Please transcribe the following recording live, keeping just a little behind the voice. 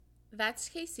That's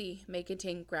KC may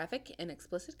contain graphic and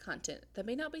explicit content that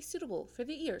may not be suitable for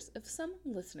the ears of some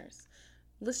listeners.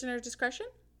 Listener discretion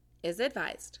is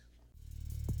advised.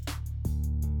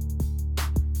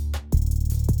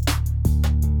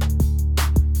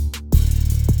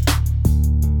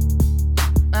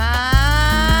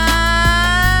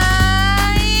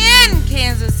 In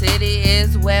Kansas City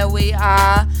is where we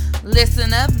are.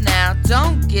 Listen up now,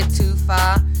 don't get too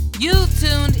far. You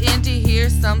tuned in to hear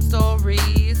some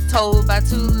stories told by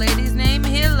two ladies named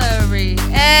Hillary.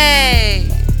 Hey!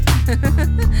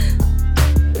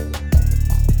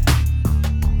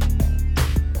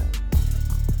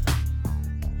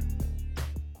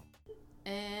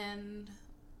 And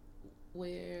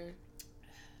Where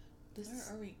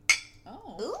are we?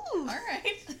 Oh. Ooh! All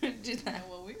right. Did I know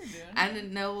what we were doing. I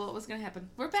didn't know what was going to happen.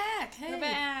 We're back. Hey. We're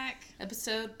back.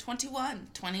 Episode 21.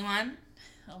 21?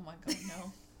 Oh my god,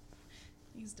 no.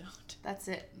 Please don't. That's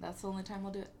it. That's the only time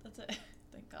we'll do it. That's it.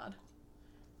 Thank God.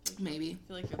 Maybe. I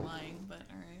feel like you're lying, but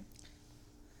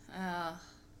alright.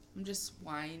 I'm just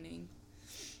whining.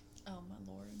 Oh my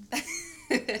lord.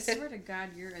 I swear to God,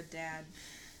 you're a dad.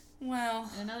 Well,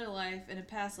 In another life, in a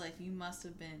past life, you must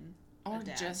have been or a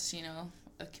dad. just,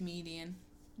 a comedian.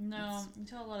 No, you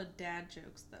tell a lot of dad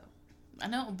jokes, though. I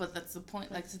know, but that's the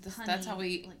point. Like, punny- that's how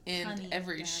we like end punny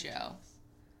every dad show. jokes.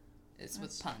 It's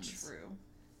That's with puns. True.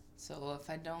 So if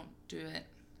I don't do it,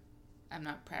 I'm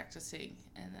not practicing,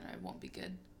 and then I won't be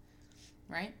good.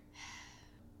 Right?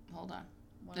 Hold on.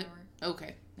 Whatever.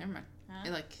 Okay, never mind. Huh?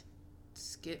 It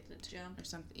skipped The jump. or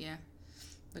something. Yeah,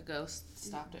 the ghost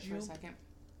stopped it for a Jump. second.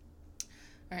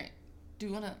 All right. Do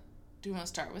you wanna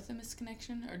start with the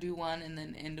misconnection, or do one and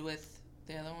then end with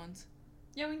the other ones?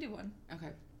 Yeah, we can do one. Okay.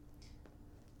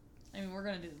 I mean, we're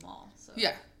gonna do them all. So.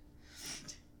 Yeah.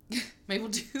 Maybe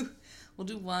we'll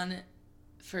do one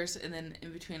first, and then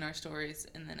in between our stories,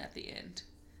 and then at the end,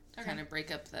 to kind of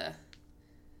break up the.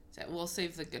 We'll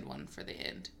save the good one for the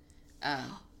end.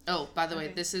 Oh, by the way,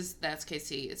 Okay. that's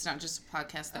KC. It's not just a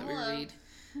podcast that Hello. we read.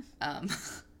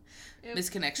 Yep.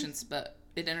 Misconnections, but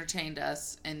it entertained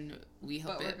us, and we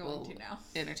hope But we're it going will to now.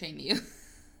 entertain you.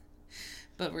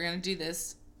 But we're gonna do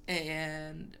this,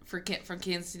 and from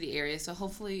Kansas City area. So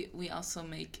hopefully we also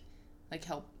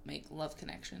help make love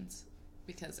connections,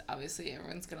 because obviously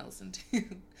everyone's gonna listen to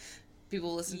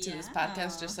people listen to this Yeah.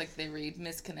 podcast just like they read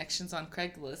misconnections on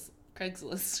Craigslist,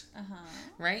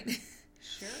 right?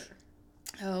 Sure.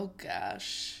 Oh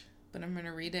gosh, but I'm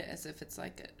gonna read it as if it's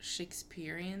like a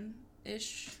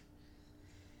Shakespearean-ish.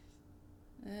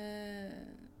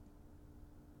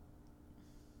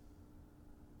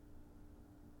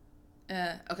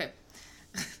 Okay.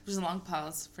 There's a long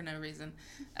pause for no reason.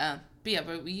 But yeah,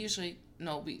 but we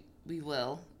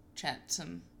will chat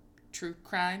some true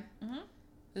crime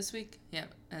this week. Yeah,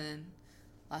 and then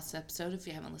last episode, if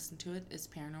you haven't listened to it, is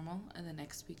paranormal, and the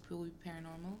next week will be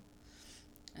paranormal,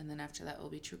 and then after that will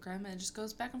be true crime, and it just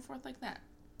goes back and forth like that.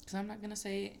 Because I'm not gonna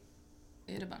say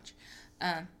it a bunch.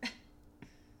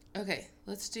 Okay,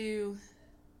 let's do.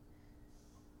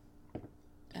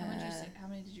 How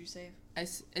many did you save? I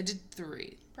did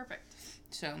 3. Perfect.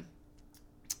 So,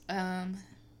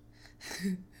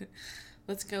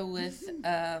 let's go with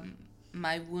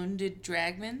my wounded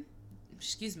dragon.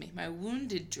 Excuse me, my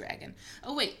wounded dragon.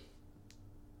 Oh wait,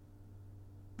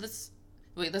 let's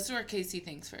do our KC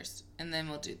things first, and then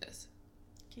we'll do this.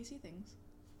 KC things.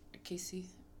 KC,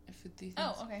 food things.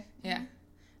 Oh, okay. Yeah.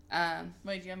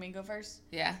 Wait, do you want me to go first?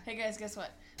 Yeah. Hey guys, guess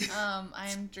what? I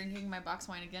am drinking my box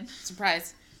wine again.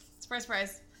 Surprise.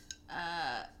 Surprise.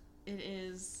 It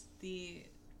is the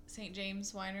St.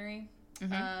 James Winery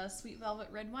Sweet Velvet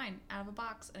Red Wine out of a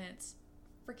box, and it's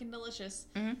freaking delicious.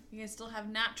 Mm-hmm. You guys still have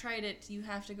not tried it. You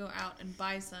have to go out and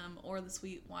buy some, or the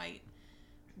sweet white,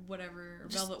 whatever, or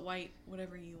velvet white,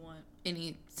 whatever you want.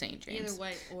 Any St. James. Either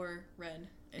white or red.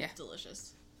 It's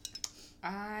delicious.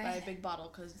 Buy a big bottle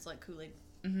because it's like Kool-Aid.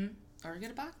 Mm-hmm. Or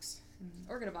get a box.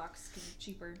 Or get a box because it's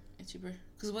cheaper. It's cheaper.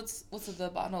 Because what's the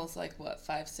bottle's like, what,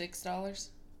 $5-6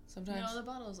 sometimes? No, the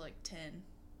bottle is like 10.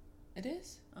 It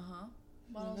is? Uh-huh.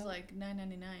 Bottle's like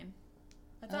 $9.99.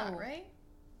 I thought, right?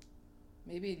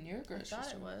 Maybe in your grocery store. I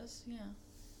thought it was, yeah.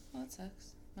 Well, that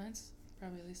sucks. Mine's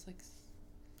probably at least like.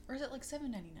 Or is it like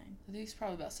 $7.99? I think it's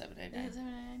probably about $7.99. Is it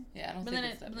 $7.99? Yeah, I don't but think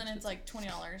then it's that But much then it's expensive.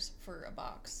 like $20 for a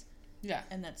box. Yeah.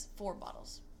 And that's 4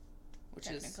 bottles. Which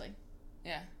technically. is.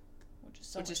 Yeah.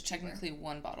 Which is cheaper. Technically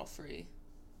 1 bottle free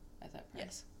at that price.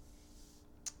 Yes.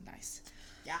 Nice.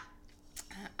 Yeah.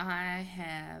 I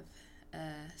have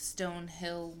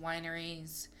Stonehill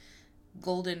Winery's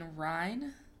Golden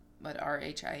Rhine, but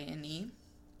Rhine.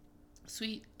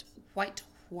 Sweet white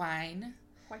wine.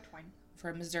 White wine.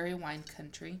 For Missouri wine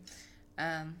country.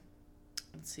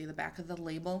 let's see the back of the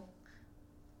label.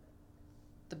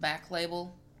 The back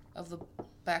label of the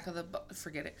back of the...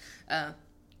 Forget it.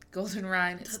 Golden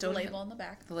Rhine. The label on the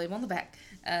back. The label on the back.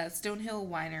 Stonehill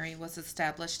Winery was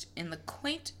established in the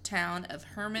quaint town of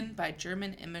Herman by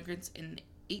German immigrants in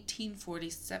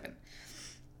 1847.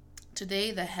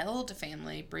 Today, the Held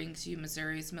family brings you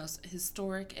Missouri's most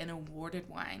historic and awarded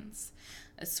wines.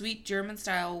 A sweet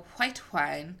German-style white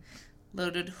wine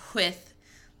loaded with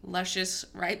luscious,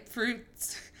 ripe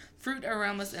fruits, fruit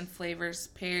aromas and flavors,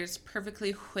 pairs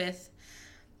perfectly with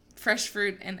fresh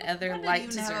fruit and other light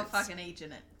desserts. Have a fucking H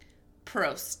in it.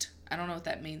 Prost. I don't know what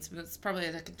that means, but it's probably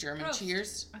like a German Prost.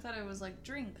 cheers. I thought it was like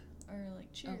drink or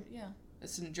like cheer. Oh. Yeah.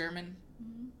 It's in German.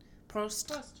 Mm-hmm. Prost.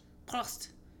 Prost. Prost.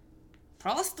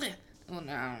 Prost. Oh,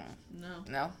 no.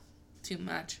 No. Too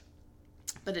much.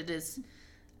 But it is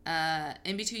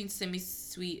in between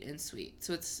semi-sweet and sweet.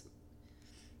 So it's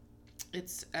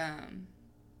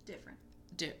different.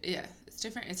 Yeah, it's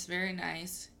different. It's very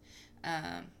nice.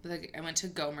 Like I went to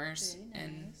Gomer's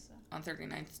on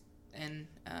 39th and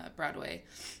Broadway,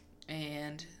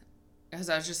 and as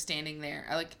I was just standing there,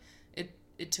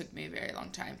 it took me a very long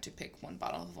time to pick one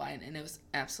bottle of wine, and it was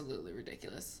absolutely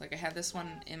ridiculous. Like I had this one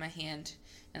in my hand,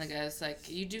 and the guy was like,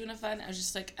 "You doing a fun?" I was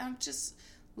just like, "I'm just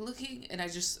looking," and I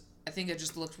think I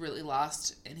just looked really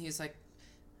lost, and he was like,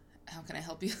 "How can I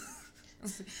help you?" I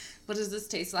was like, "What does this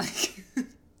taste like?"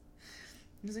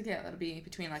 He was like, "Yeah, that'll be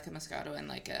between like a Moscato and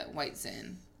like a White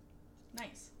Zin."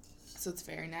 Nice. So it's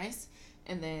very nice.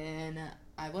 And then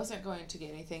I wasn't going to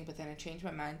get anything, but then I changed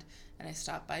my mind and I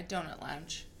stopped by Donut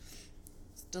Lounge.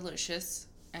 It's delicious.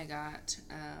 I got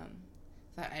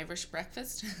the Irish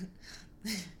breakfast,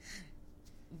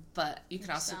 but you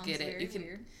can also get it. You can,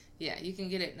 weird. Yeah, you can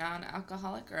get it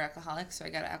non-alcoholic or alcoholic. So I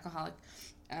got it alcoholic.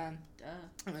 And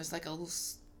there's like a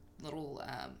little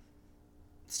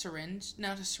syringe,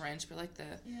 not a syringe, but like the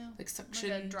like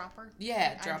suction, like a dropper.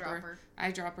 Yeah,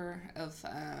 eyedropper of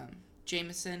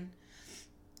Jameson,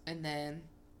 and then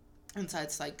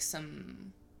inside's like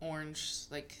some orange,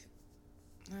 like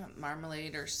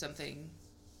marmalade or something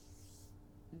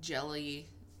jelly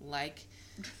like,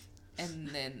 and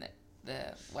then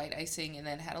the white icing, and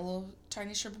then had a little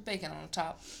tiny strip of bacon on the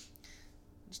top,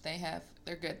 which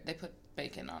they're good. They put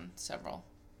bacon on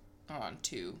on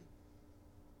 2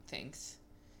 things.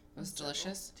 It was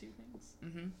delicious. 2 things.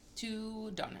 Mm-hmm.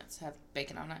 2 donuts have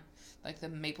bacon on it, like the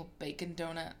maple bacon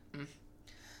donut.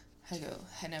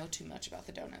 I know too much about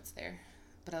the donuts there,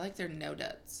 but I like their no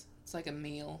nuts. It's like a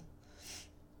meal,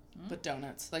 but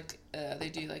donuts. Like they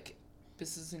do like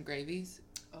biscuits and gravies.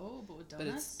 Oh, but with donuts.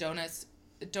 But it's donuts,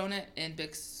 donut and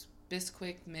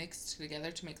Bisquick mixed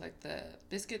together to make like the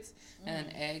biscuits, and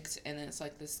then eggs, and then it's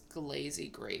like this glazy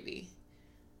gravy.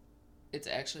 It's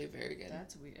actually very good.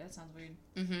 That's weird. That sounds weird.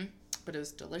 Mm-hmm. But it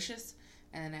was delicious.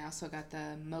 And then I also got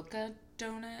the mocha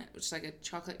donut, which is like a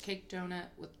chocolate cake donut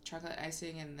with chocolate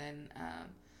icing, and then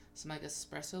some like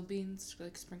espresso beans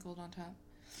like sprinkled on top.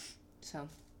 So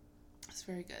it's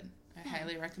very good. I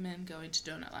highly recommend going to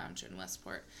Donut Lounge in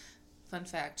Westport. Fun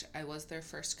fact, I was their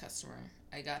first customer.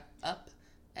 I got up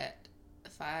at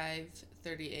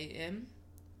 5:30 a.m.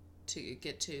 to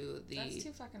get to the... That's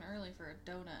too fucking early for a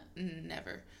donut.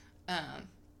 Never.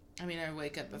 I mean, I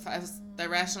wake up at 5. I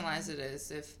rationalize it as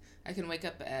if I can wake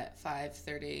up at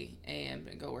 5:30 a.m.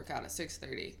 and go work out at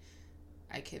 6:30,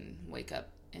 I can wake up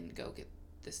and go get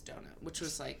this donut, which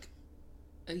was like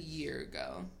a year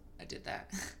ago. I did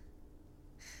that.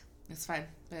 It's fine.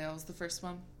 But I was the first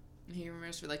one. And he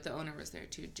remembers, like, the owner was there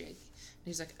too, Jake. And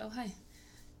he's like, "Oh, hi."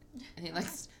 And he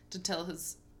likes to tell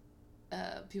his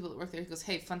people that work there, he goes,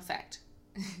 "Hey, fun fact."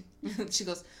 She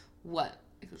goes, "What?"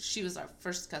 He goes, "She was our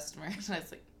first customer." And I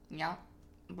was like, "Yeah,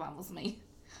 that was me."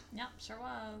 Yep, sure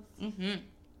was. Mm-hmm.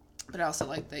 But I also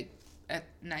like, at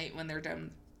night when they're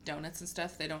done donuts and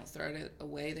stuff, they don't throw it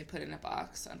away. They put it in a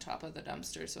box on top of the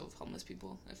dumpster, so if homeless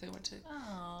people, if they want to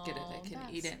get it, they can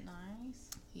eat it. Nice.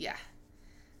 Yeah.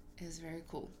 It is very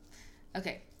cool.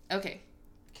 Okay.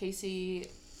 Casey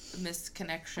missed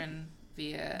connection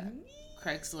via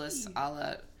Craigslist a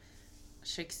la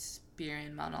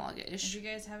Shakespearean monologue-ish. If you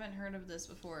guys haven't heard of this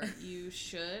before, you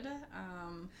should.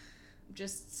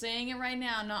 Just saying it right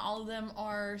now, not all of them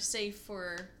are safe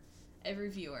for every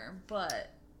viewer,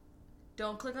 but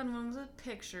don't click on ones with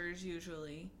pictures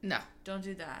usually. No. Don't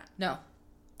do that. No.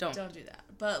 Don't do that.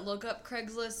 But look up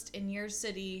Craigslist in your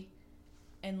city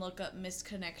and look up missed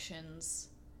connections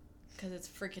because it's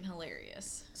freaking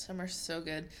hilarious. Some are so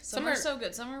good. Some are so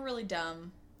good. Some are really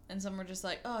dumb. And some are just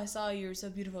like, "Oh, I saw you. You're so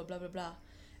beautiful, blah, blah, blah."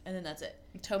 And then that's it.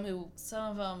 Tell me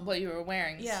some of them, what you were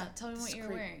wearing. Yeah, tell me what you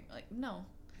were wearing. Like, no.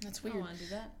 That's I weird. want to do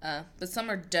that. But some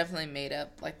are definitely made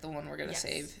up, like the one we're gonna Yes.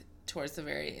 save towards the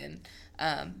very end.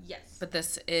 Yes. But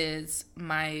this is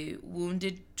My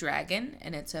Wounded Dragon,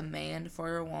 and it's a man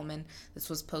for a woman. This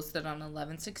was posted on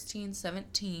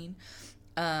 11/16/17.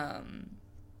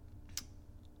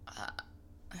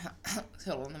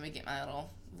 Hold on, let me get my little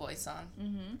voice on.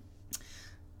 Mm-hmm.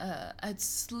 I'd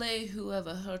slay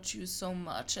whoever hurt you so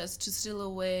much as to steal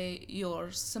away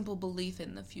your simple belief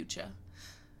in the future.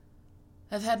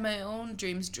 I've had my own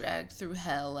dreams dragged through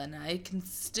hell, and I can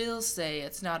still say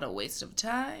it's not a waste of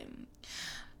time.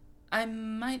 I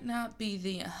might not be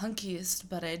the hunkiest,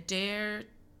 but I dare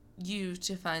you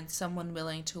to find someone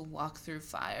willing to walk through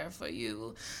fire for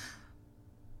you.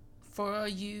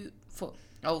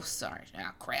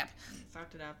 Crap.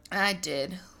 Fucked it up. I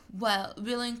did. Well,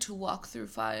 willing to walk through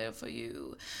fire for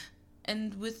you.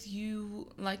 And with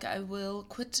you, like I will,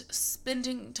 quit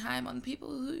spending time on people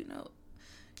who you know.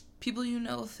 People you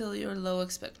know fill your low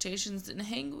expectations and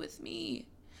hang with me.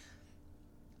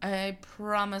 I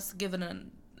promise,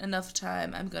 given enough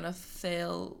time, I'm gonna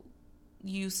fail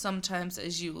you sometimes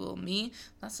as you will me.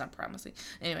 That's not promising.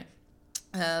 Anyway,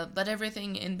 but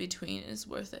everything in between is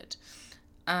worth it.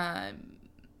 I'm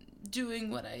doing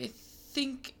what I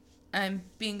think I'm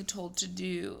being told to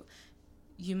do.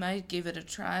 You might give it a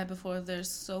try before there's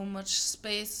so much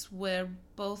space we're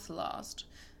both lost.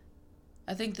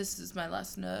 I think this is my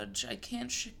last nudge. I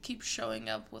can't keep showing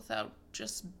up without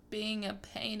just being a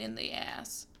pain in the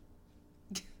ass.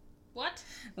 What?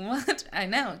 What? I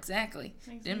know, exactly.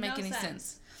 Makes Didn't make no any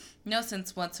sense. No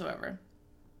sense whatsoever.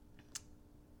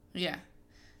 Yeah.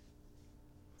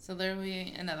 So there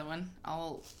we another one.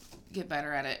 I'll get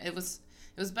better at it. It was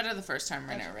better the first time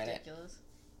when I read ridiculous.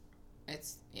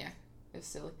 it. It's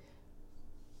silly.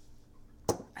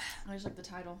 I just like the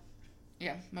title.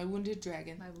 Yeah, My Wounded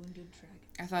Dragon. My Wounded Dragon.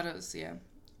 I thought it was, yeah.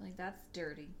 Like, that's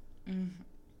dirty.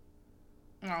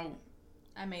 Oh,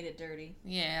 I made it dirty.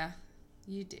 yeah,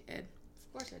 you did.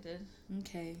 Of course I did.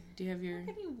 Okay, do you have your...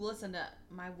 How can you listen to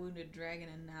My Wounded Dragon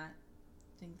and not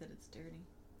think that it's dirty?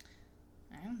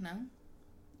 I don't know.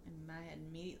 And my head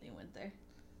immediately went there.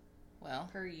 Well,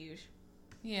 Per usual.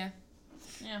 yeah.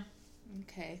 Yeah.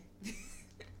 Okay.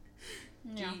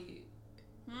 Yeah.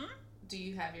 Do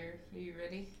you have your... Are you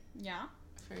ready Yeah.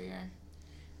 for your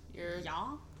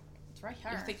Yeah. It's right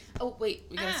your here. thing? Oh, wait,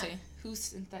 we gotta say, who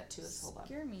sent that to us? Hold on.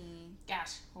 Scare me.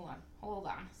 Gosh, hold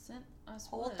on. Sent us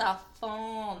Hold what? the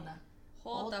phone.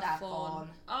 Hold the that phone.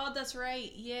 Oh, that's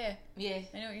right. Yeah. Yeah.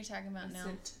 I know what you're talking about now.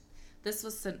 This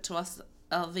was sent to us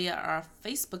via our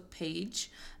Facebook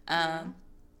page.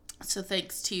 So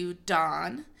thanks to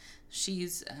Dawn.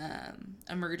 She's a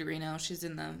murderino. She's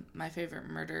in the My Favorite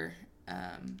Murder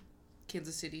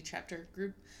Kansas City chapter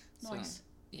group. So, Nice.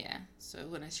 yeah. So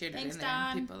when I shared Thanks, it in there,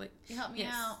 Dawn. people were like, You helped me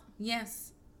yes, out.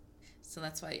 yes. So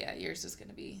that's why, yeah, yours is going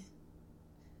to be...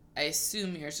 I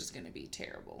assume yours is going to be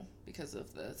terrible because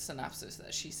of the synopsis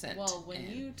that she sent. Well, when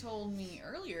you told me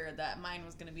earlier that mine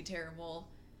was going to be terrible,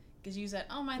 because you said,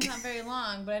 oh, mine's not very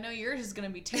long, but I know yours is going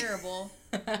to be terrible,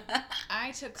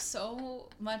 I took so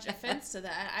much offense to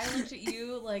that. I looked at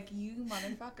you like, you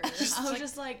motherfucker. I was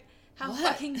just like, how what?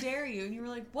 fucking dare you? And you were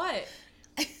like, what?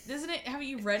 Isn't it, haven't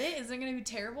you read it? Is it going to be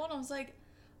terrible? And I was like,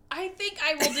 I think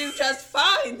I will do just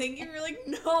fine. Thank you. You're like,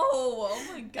 no. Oh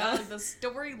my God. Like, the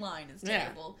storyline is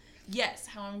terrible. Yeah. Yes,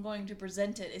 how I'm going to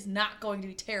present it is not going to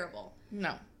be terrible.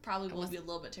 No. Probably will be a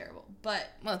little bit terrible. But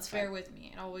Well, it's bear fine. with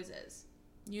me. It always is.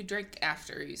 You drank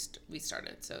after we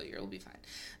started, so you'll be fine.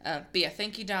 But yeah,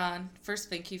 thank you, Dawn. First,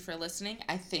 thank you for listening,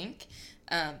 I think.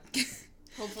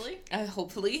 Hopefully.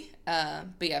 Hopefully. But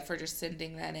yeah, for just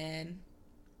sending that in.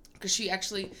 Because she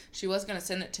was going to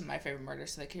send it to My Favorite Murder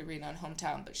so they could read on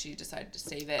Hometown, but she decided to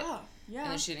save it. Oh, yeah.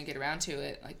 And then she didn't get around to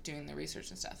it, like doing the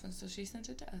research and stuff. And so she sent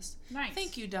it to us. Nice.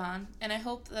 Thank you, Dawn. And I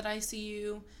hope that I see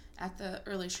you at the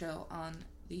early show on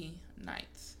the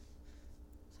 9th.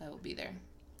 So I will be there.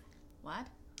 What?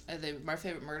 My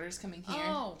Favorite Murder is coming here.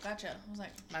 Oh, gotcha. I was like,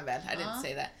 My bad. I didn't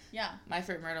say that. yeah. My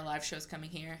Favorite Murder live show is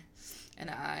coming here. And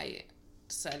I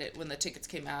decided when the tickets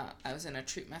came out, I was in a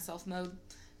treat myself mode.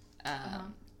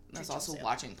 I was also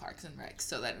watching Parks and Rec,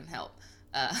 so that didn't help.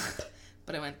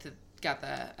 But I got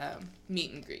the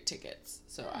meet and greet tickets.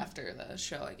 So after the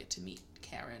show, I get to meet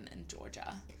Karen and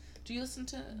Georgia. Do you listen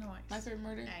to My Favorite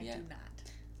Murder? I do not.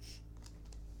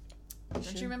 You Don't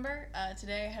should. you remember?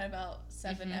 Today I had about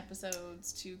 7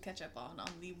 episodes to catch up on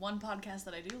the one podcast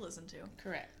that I do listen to.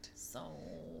 Correct. So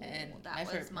And that My was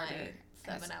Favorite my Murder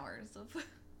 7 hours of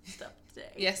stuff today.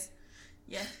 Yes.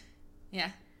 Yeah. Yeah.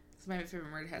 So My Favorite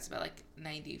Murder has about like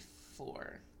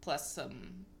 94 plus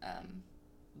some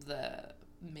the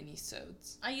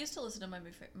mini-sodes. I used to listen to my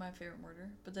favorite murder,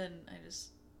 but then I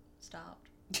just stopped.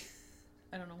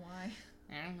 I don't know why.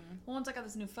 I don't know. Well, once I got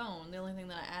this new phone, the only thing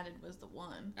that I added was the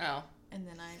one. Oh. And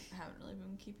then I haven't really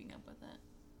been keeping up with it.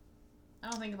 I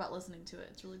don't think about listening to it.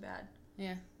 It's really bad.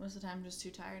 Yeah. Most of the time I'm just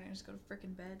too tired and I just go to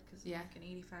frickin' bed because I'm like an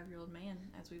 85-year-old man,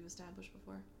 as we've established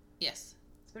before. Yes.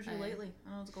 Especially lately. I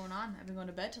don't know what's going on. I've been going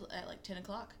to bed at like 10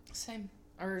 o'clock. Same.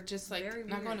 Or just like, Very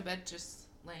not weird. going to bed, just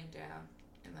laying down.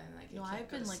 And then like, No, I've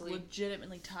been like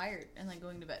legitimately tired and like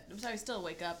going to bed. So I still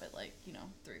wake up at like,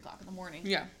 3 o'clock in the morning.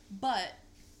 Yeah. But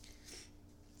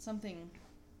something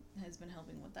has been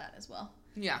helping with that as well.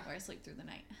 Yeah. Where I sleep through the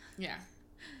night. Yeah.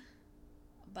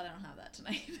 But I don't have that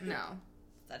tonight. No.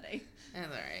 Sunday. That's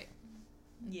all right.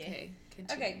 Yeah. Okay.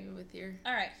 Continue with your...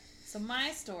 All right. So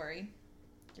my story.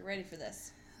 Get ready for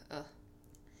this. Ugh.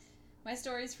 My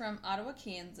story's from Ottawa,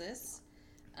 Kansas.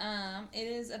 It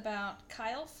is about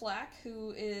Kyle Flack,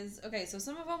 who is... Okay, so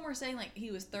some of them were saying, like,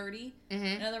 he was 30. Mm-hmm.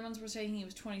 And other ones were saying he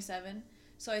was 27.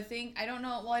 So I think... I don't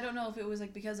know... Well, I don't know if it was,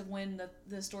 like, because of when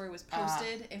the story was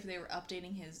posted, if they were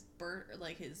updating his birth...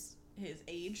 Like, his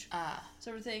age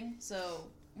sort of thing. So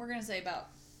we're going to say about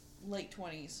late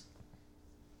 20s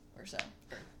or so.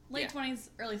 Late 20s,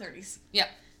 early 30s. Yeah.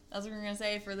 That's what we're going to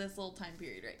say for this little time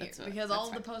period right here. Because that's all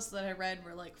of the posts that I read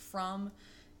were, like, from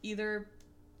either...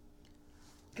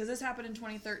 Because this happened in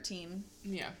 2013.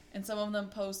 Yeah. And some of them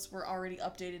posts were already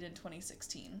updated in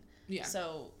 2016. Yeah.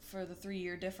 So, for the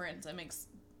 3-year difference, it makes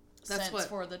That's sense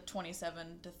for the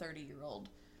 27 to 30-year-old.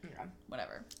 Yeah.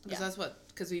 Whatever. Because that's what...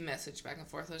 Because we messaged back and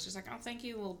forth. I was just like, oh, thank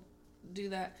you. We'll do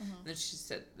that. Mm-hmm. And then she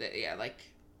said that, yeah, like,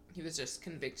 he was just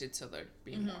convicted so there'd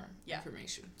be more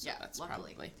information. So that's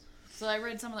luckily. Probably... So I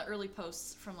read some of the early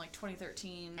posts from, like,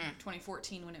 2013,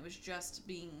 2014, when it was just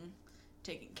being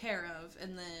taken care of,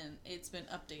 and then it's been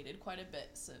updated quite a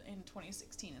bit in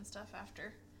 2016 and stuff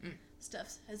after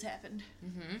stuff has happened.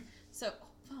 Mm-hmm. So,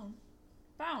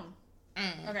 phone.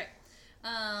 Okay.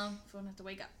 Phone have to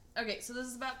wake up. Okay, so this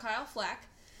is about Kyle Flack.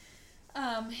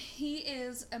 He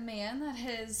is a man that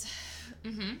has,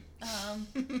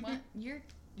 what?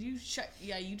 You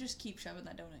just keep shoving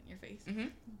that donut in your face. Mm-hmm.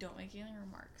 Don't make any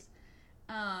remarks.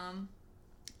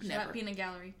 Never. Not peanut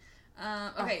gallery.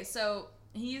 Okay, so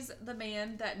he's the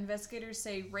man that investigators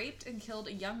say raped and killed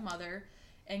a young mother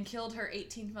and killed her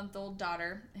 18-month-old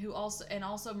daughter, who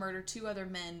also murdered 2 other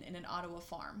men in an Ottawa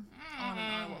farm. On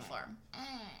an Ottawa farm.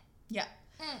 Yeah.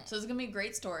 So it's gonna be a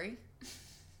great story.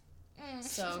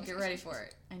 So get ready for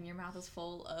it. And your mouth is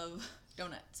full of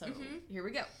donut. So here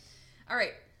we go. All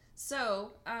right.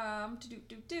 So,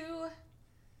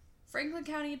 Franklin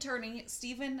County Attorney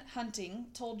Stephen Hunting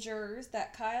told jurors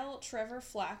that Kyle Trevor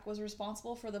Flack was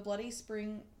responsible for the Bloody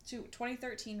Spring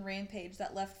 2013 rampage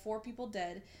that left 4 people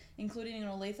dead, including an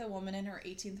Olathe woman and her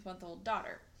 18-month-old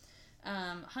daughter.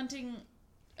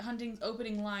 Hunting's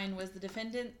opening line was the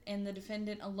defendant and the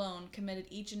defendant alone committed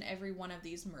each and every one of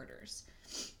these murders.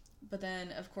 But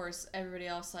then, of course, everybody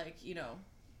else, like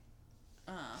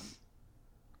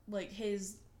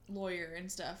his lawyer and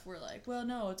stuff were like, well,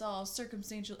 no, it's all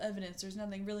circumstantial evidence. There's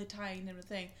nothing really tying in with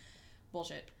thing.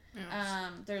 Bullshit.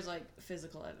 Yes. There's, like,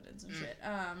 physical evidence and shit.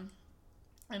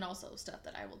 And also stuff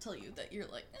that I will tell you that you're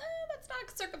like, that's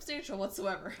not circumstantial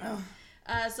whatsoever. Oh.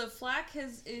 So Flack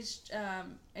is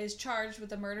charged with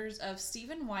the murders of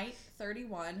Stephen White,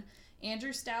 31,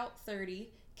 Andrew Stout, 30,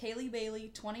 Kaylee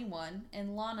Bailey, 21,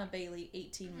 and Lana Bailey,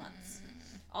 18 months.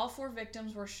 All 4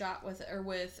 victims were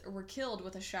were killed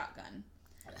with a shotgun.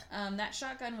 That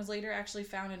shotgun was later actually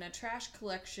found in a trash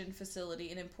collection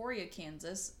facility in Emporia,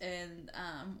 Kansas, and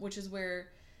which is where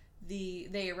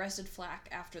they arrested Flack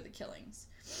after the killings.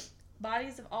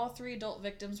 Bodies of all 3 adult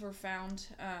victims were found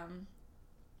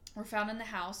in the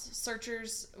house.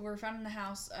 Searchers were found in the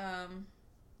house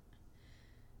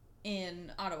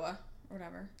in Ottawa or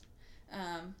whatever.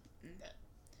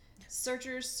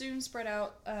 Searchers soon spread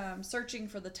out searching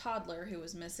for the toddler who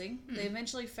was missing. They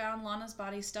eventually found Lana's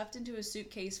body stuffed into a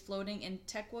suitcase floating in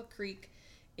Tequa Creek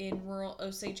in rural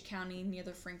Osage County near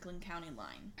the Franklin County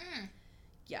line.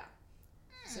 Yeah.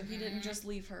 So he didn't just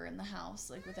leave her in the house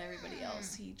like with everybody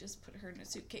else. He just put her in a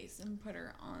suitcase and put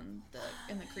her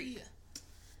in the creek.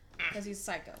 Because he's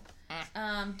psycho.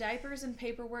 Diapers and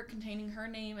paperwork containing her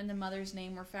name and the mother's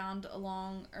name were found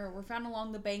along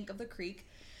the bank of the creek.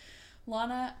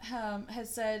 Lana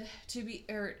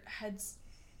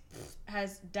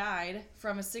has died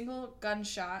from a single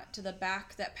gunshot to the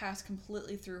back that passed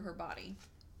completely through her body.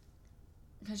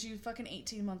 Because she was fucking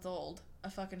 18 months old.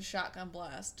 A fucking shotgun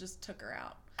blast just took her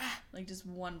out. Like, just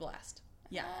one blast.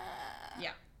 Yeah.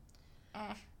 Yeah.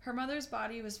 Her mother's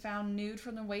body was found nude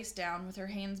from the waist down, with her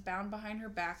hands bound behind her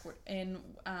back, and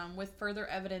with further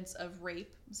evidence of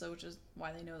rape, so which is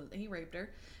why they know that he raped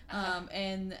her.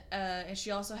 And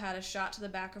she also had a shot to the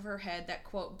back of her head that,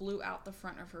 quote, blew out the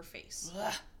front of her face.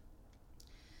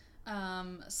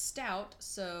 Stout,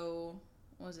 so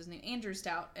what was his name? Andrew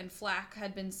Stout and Flack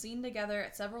had been seen together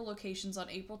at several locations on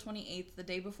April 28th, the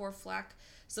day before Flack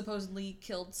supposedly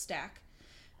killed Stack.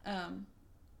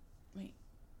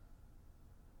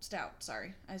 Stout,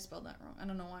 sorry. I spelled that wrong. I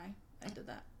don't know why I did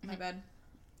that. My bad.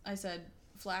 I said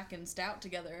Flack and Stout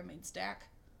together. I made Stack.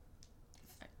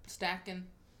 Stack and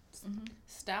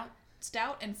Stout?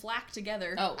 Stout and Flack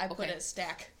together. Oh, I put okay. a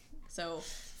Stack. So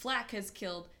Flack has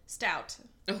killed Stout.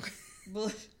 Okay.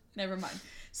 Never mind.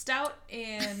 Stout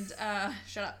and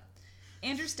shut up.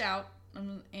 Andrew Stout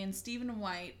and Stephen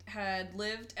White had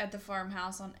lived at the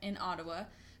farmhouse in Ottawa.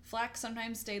 Flack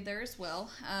sometimes stayed there as well.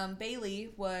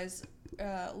 Bailey was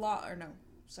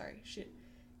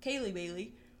Kaylee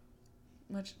Bailey,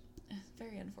 which is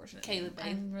very unfortunate. Kaylee Bailey.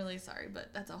 I'm really sorry,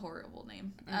 but that's a horrible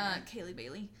name. Kaylee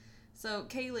Bailey. So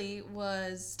Kaylee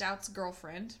was Stout's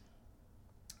girlfriend.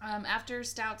 After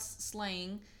Stout's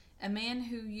slaying, a man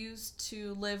who used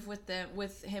to live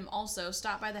with him also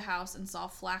stopped by the house and saw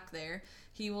Flack there.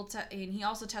 And he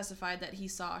also testified that he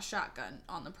saw a shotgun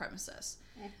on the premises.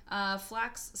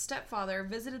 Flack's stepfather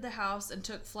visited the house and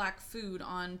took Flack food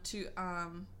on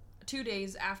 2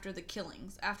 days after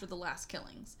the last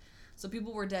killings. So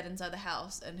people were dead inside the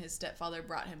house, and his stepfather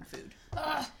brought him food.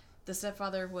 The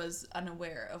stepfather was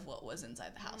unaware of what was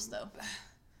inside the house, though.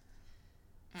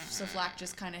 So Flack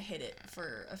just kind of hid it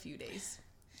for a few days.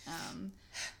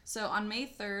 So on May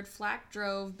 3rd, Flack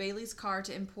drove Bailey's car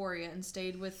to Emporia and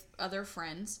stayed with other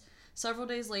friends. Several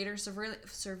days later,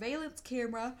 surveillance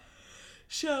camera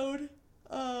showed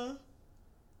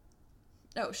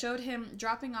him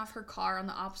dropping off her car on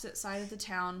the opposite side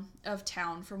of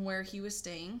town from where he was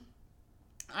staying.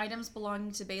 Items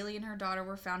belonging to Bailey and her daughter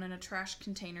were found in a trash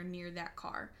container near that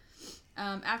car.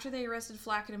 After they arrested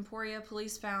Flack at Emporia,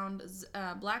 police found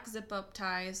black zip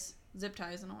ties, I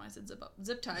don't know why I said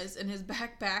zip ties in his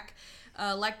backpack,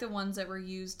 like the ones that were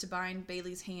used to bind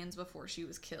Bailey's hands before she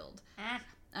was killed.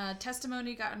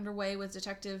 Testimony got underway with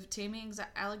Detective Tammy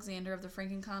Alexander of the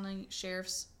Franklin County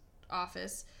Sheriff's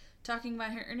Office, talking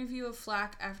about her interview of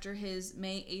Flack after his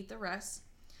May 8th arrest.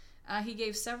 He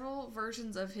gave several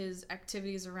versions of his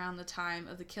activities around the time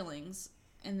of the killings,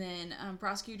 and then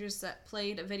prosecutors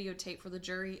played a videotape for the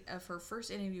jury of her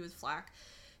first interview with Flack,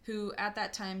 who at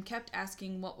that time kept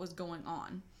asking what was going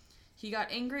on. He got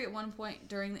angry at one point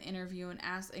during the interview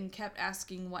and kept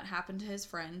asking what happened to his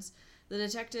friends. The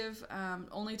detective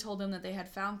only told him that they had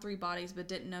found 3 bodies but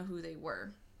didn't know who they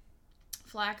were.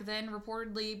 Flack then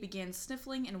reportedly began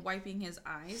sniffling and wiping his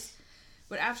eyes.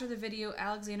 But after the video,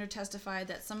 Alexander testified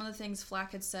that some of the things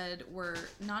Flack had said were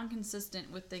non-consistent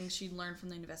with things she'd learned from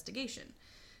the investigation.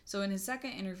 So in his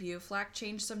second interview, Flack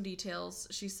changed some details,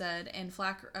 she said, and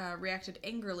Flack reacted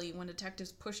angrily when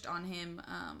detectives pushed on him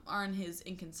on his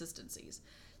inconsistencies.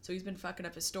 So he's been fucking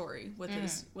up his story with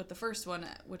the first one,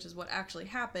 which is what actually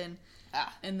happened.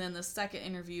 And then the second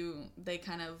interview, they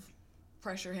kind of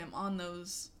pressure him on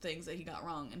those things that he got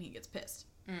wrong, and he gets pissed.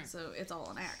 So it's all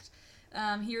an act.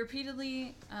 He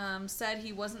repeatedly said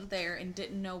he wasn't there and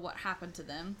didn't know what happened to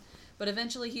them. But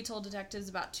eventually he told detectives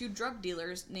about 2 drug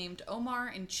dealers named Omar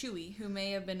and Chewy who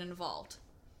may have been involved.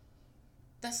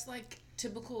 That's like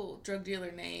typical drug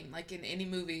dealer name, like in any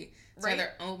movie. It's Right.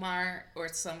 either Omar or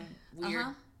some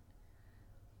weird...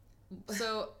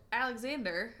 So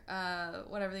Alexander,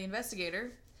 the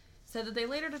investigator, said that they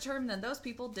later determined that those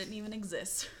people didn't even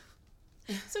exist.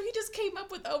 So he just came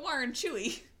up with Omar and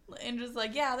Chewy and just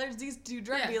like, yeah, there's these 2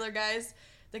 drug dealer guys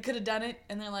that could have done it.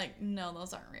 And they're like, no,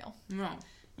 those aren't real. No.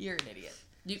 You're an idiot.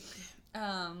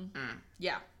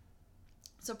 Yeah.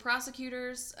 So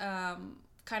prosecutors,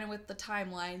 kind of with the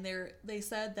timeline, they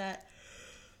said that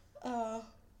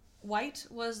White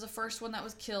was the first one that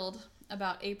was killed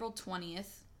about April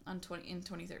 20th in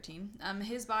 2013.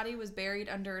 His body was buried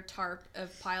under a tarp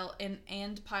of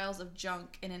piles of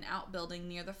junk in an outbuilding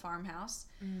near the farmhouse.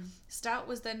 Stout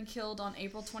was then killed on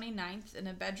April 29th in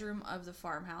a bedroom of the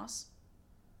farmhouse.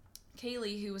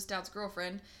 Kaylee, who was Stout's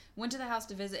girlfriend, went to the house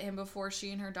to visit him before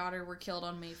she and her daughter were killed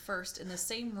on May 1st in the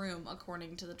same room,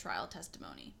 according to the trial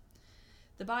testimony.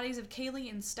 The bodies of Kaylee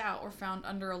and Stout were found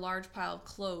under a large pile of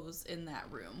clothes in that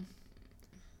room.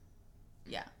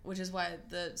 Yeah, which is why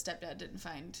the stepdad didn't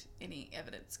find any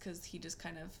evidence, because he just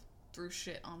kind of threw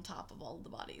shit on top of all of the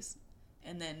bodies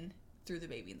and then threw the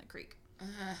baby in the creek.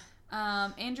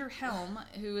 Andrew Helm,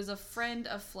 who is a friend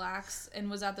of Flack's and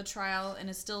was at the trial and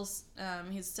is still,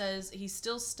 he says he's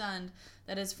still stunned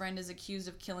that his friend is accused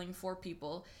of killing 4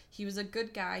 people. He was a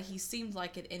good guy. He seemed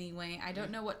like it anyway. I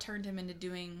don't know what turned him into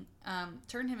doing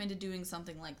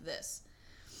something like this.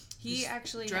 He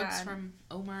actually drugs had, from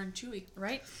Omar and Chewie,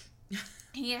 right?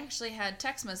 He actually had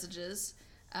text messages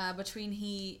between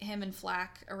him and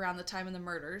Flack around the time of the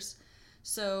murders.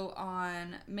 So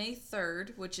on May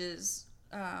 3rd, which is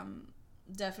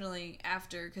definitely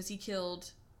after, because he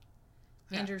killed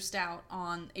Andrew Stout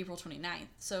on April 29th.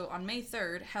 So on May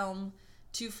 3rd, Helm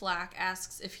to Flack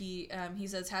asks if he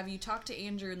says, "Have you talked to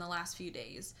Andrew in the last few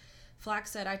days?" Flack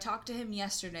said, "I talked to him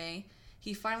yesterday.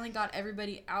 He finally got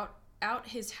everybody out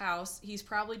his house. He's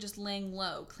probably just laying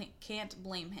low. Can't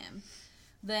blame him."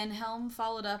 Then Helm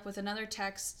followed up with another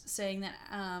text saying that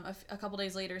a couple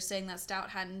days later, saying that Stout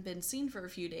hadn't been seen for a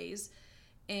few days.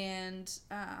 And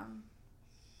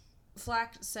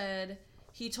Flack said,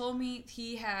 "He told me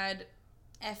he had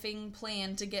effing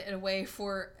planned to get away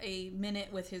for a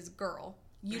minute with his girl.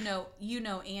 You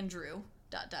know Andrew, ...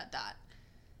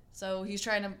 So he's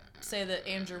trying to say that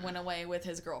Andrew went away with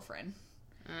his girlfriend.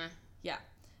 Yeah.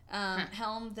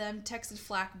 Helm then texted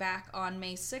Flack back on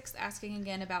May 6th asking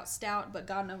again about Stout, but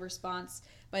got no response.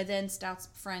 By then, Stout's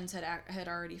friends had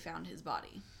already found his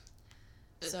body.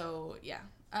 So, yeah.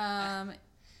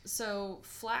 So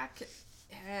Flack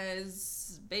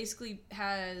has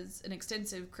an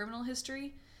extensive criminal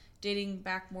history dating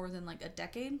back more than like a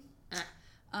decade.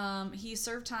 He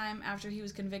served time after he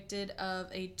was convicted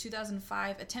of a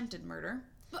 2005 attempted murder.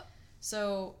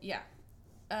 So, yeah.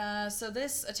 So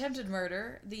this attempted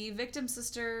murder, the victim's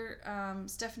sister,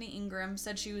 Stephanie Ingram,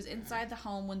 said she was inside the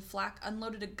home when Flack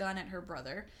unloaded a gun at her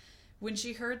brother. When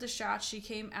she heard the shots, she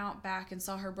came out back and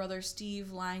saw her brother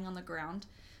Steve lying on the ground.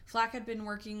 Flack had been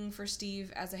working for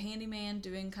Steve as a handyman,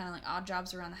 doing kind of like odd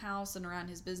jobs around the house and around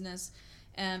his business.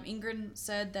 Ingram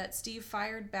said that Steve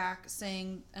fired Flack,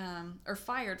 saying that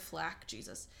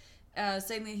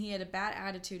he had a bad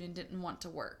attitude and didn't want to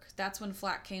work. That's when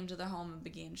Flack came to the home and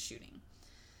began shooting.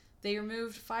 They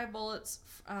removed 5 bullets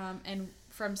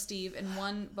from Steve,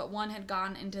 but one had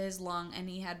gone into his lung, and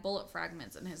he had bullet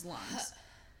fragments in his lungs.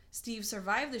 Steve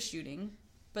survived the shooting,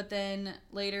 but then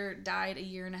later died a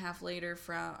year and a half later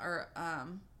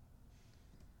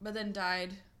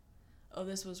died. Oh,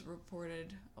 this was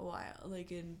reported a while,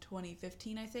 like in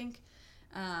 2015, I think.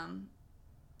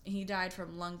 He died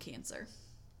from lung cancer.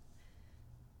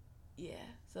 Yeah,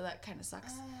 so that kind of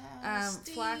sucks.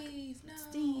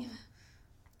 Steve.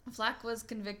 Flack was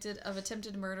convicted of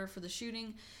attempted murder for the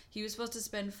shooting. He was supposed to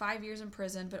spend 5 years in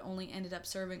prison, but only ended up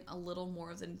serving a little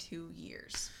more than 2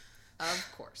 years.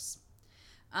 Of course.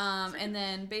 And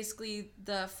then basically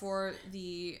the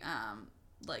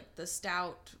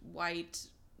Stout, White,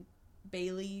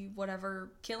 Bailey,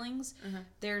 whatever killings,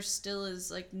 there still is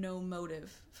like no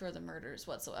motive for the murders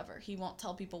whatsoever. He won't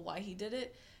tell people why he did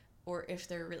it, or if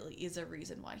there really is a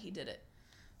reason why he did it.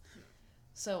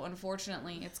 So,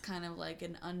 unfortunately, it's kind of like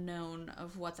an unknown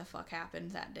of what the fuck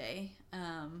happened that day.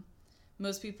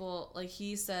 Most people, like,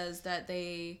 he says that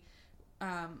it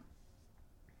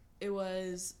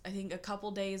was, I think, a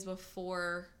couple days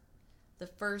before the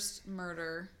first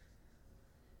murder,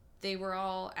 they were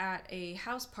all at a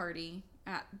house party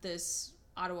at this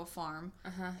Ottawa farm,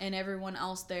 and everyone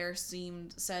else there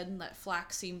said that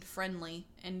Flack seemed friendly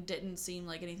and didn't seem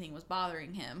like anything was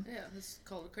bothering him. Yeah, this is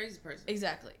called a crazy person.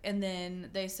 Exactly. And then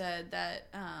they said that,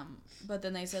 but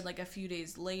then they said like a few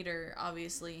days later,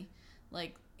 obviously,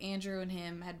 like Andrew and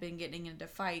him had been getting into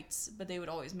fights, but they would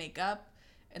always make up,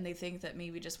 and they think that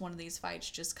maybe just one of these fights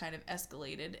just kind of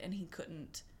escalated, and he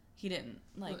didn't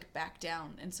back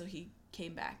down, and so he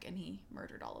came back and he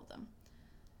murdered all of them.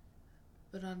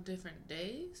 But on different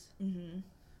days? Mm-hmm.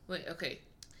 Wait, okay.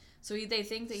 So they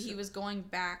think that he was going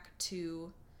back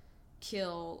to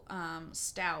kill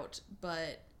Stout,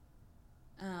 but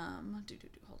hold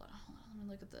on. Let me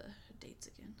look at the dates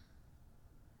again.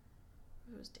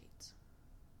 What was dates?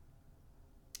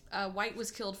 White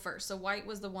was killed first. So White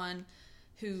was the one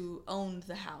who owned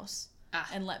the house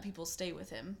and let people stay with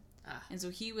him. And so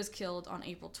he was killed on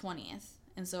April 20th.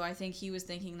 And so I think he was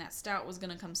thinking that Stout was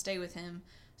going to come stay with him.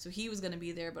 So he was going to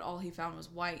be there, but all he found was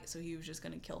White, so he was just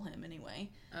going to kill him anyway.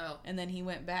 Oh. And then he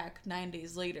went back 9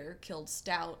 days later, killed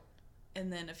Stout,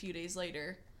 and then a few days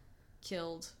later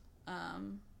killed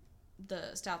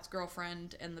the Stout's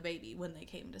girlfriend and the baby when they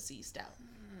came to see Stout.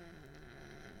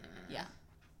 Yeah.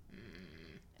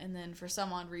 And then for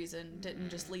some odd reason, didn't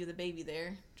just leave the baby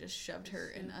there, just shoved her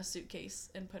in a suitcase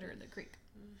and put her in the creek.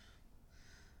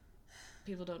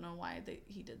 People don't know why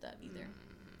he did that either.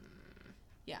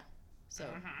 Yeah. So,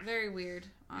 very weird.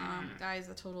 Guy's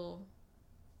a total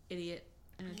idiot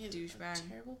and a douchebag.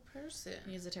 Terrible person.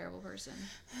 He is a terrible person.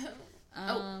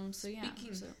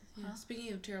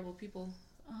 Speaking of terrible people,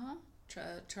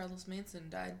 Charles Manson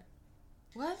died.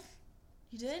 What?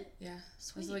 He did? Yeah.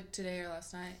 Sweet. It was like today or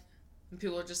last night. And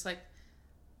people were just like,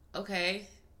 okay.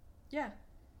 Yeah.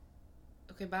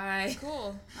 Okay, bye.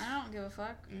 Cool. I don't give a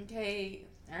fuck. Okay.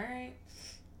 Alright.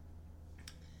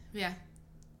 Yeah.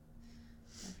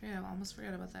 I almost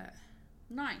forgot about that.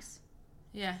 Nice.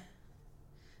 Yeah.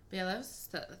 But yeah, that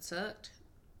sucked.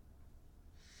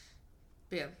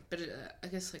 But yeah, I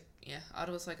guess, like, yeah,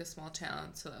 Ottawa's like a small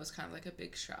town, so that was kind of like a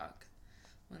big shock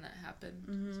when that happened.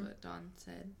 That's what Dawn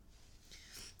said.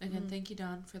 Again, thank you,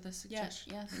 Dawn, for the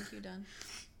suggestion. Yeah, thank you, Dawn.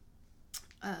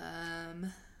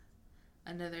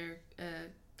 Another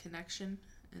connection,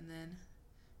 and then,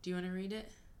 do you want to read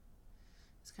it?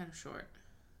 It's kind of short.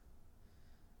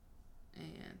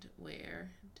 And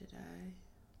where did I?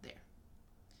 There.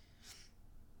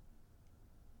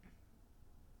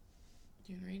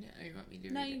 Do you want to read it, or you want me to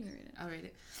read it? No, you can read it. I'll read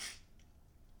it.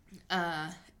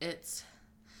 It's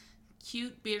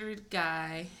cute bearded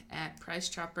guy at Price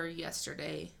Chopper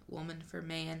yesterday. Woman for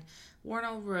man.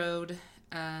 Warnell Road.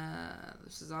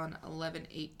 This is on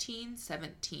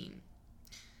 11/18/17.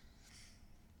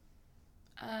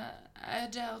 I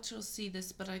doubt you'll see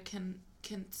this, but I can't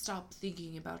stop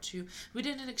thinking about you. We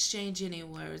didn't exchange any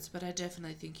words, but I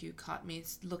definitely think you caught me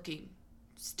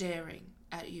staring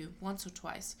at you once or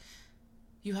twice.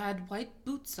 You had white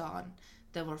boots on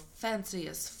that were fancy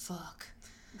as fuck.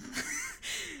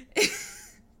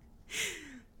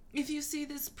 If you see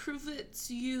this, prove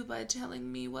it's you by telling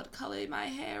me what color my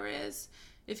hair is.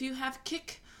 If you have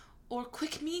kick or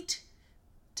quick meat,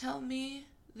 tell me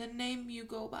the name you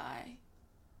go by.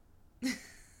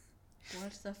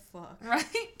 What the fuck?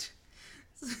 Right?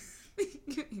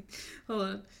 Hold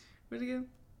on. Where'd it go?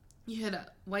 You had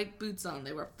white boots on.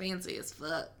 They were fancy as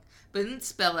fuck. But didn't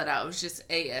spell it out. It was just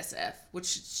ASF, which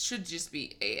should just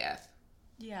be AF.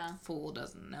 Yeah. Fool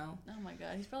doesn't know. Oh my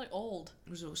god, he's probably old.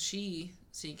 So she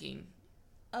seeking.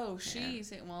 Oh,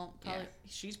 she's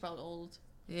she's probably old.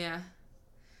 Yeah.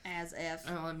 As F.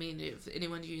 Well, I mean, if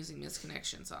anyone's using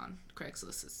misconnections on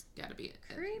Craigslist, it's got to be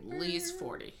Creeper. at least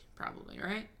 40, probably,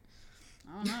 right?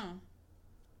 I don't know.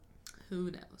 Who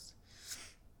knows?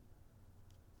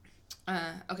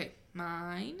 Okay,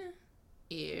 mine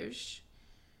is.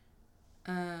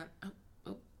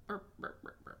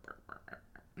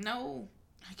 No,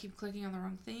 I keep clicking on the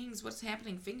wrong things. What's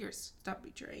happening? Fingers, stop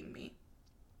betraying me.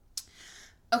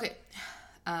 Okay,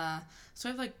 so I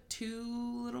have like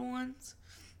two little ones.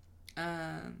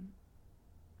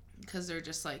 Because they're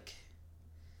just like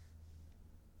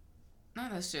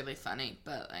not necessarily funny,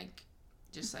 but like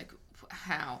just like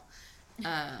how.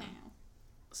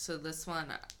 So this one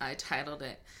I titled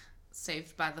it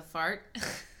 "Saved by the Fart."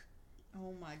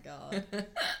 Oh my god!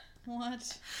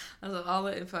 What? That's all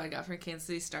the info I got from Kansas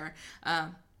City Star.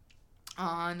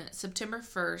 On September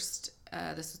 1st,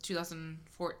 this was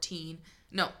 2014.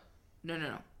 No.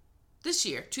 This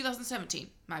year, 2017.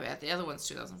 My bad. The other one's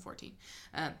 2014.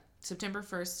 September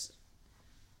 1st,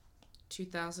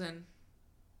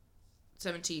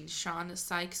 2017, Sean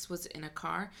Sykes was in a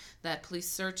car that police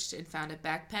searched and found a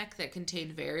backpack that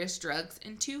contained various drugs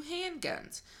and 2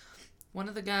 handguns. One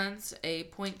of the guns, a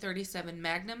 .37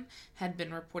 Magnum, had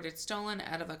been reported stolen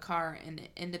out of a car in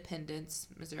Independence,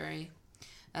 Missouri,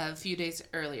 a few days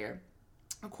earlier.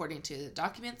 According to the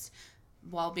documents,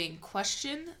 while being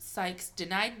questioned, Sykes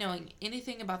denied knowing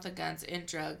anything about the guns and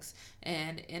drugs,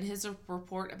 and in his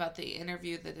report about the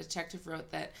interview, the detective wrote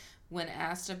that when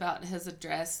asked about his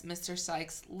address, Mr.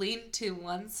 Sykes leaned to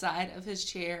one side of his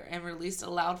chair and released a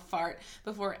loud fart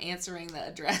before answering the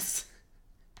address.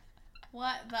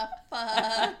 What the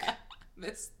fuck?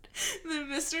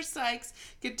 Mr. Sykes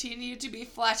continued to be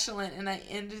flatulent, and I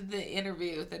ended the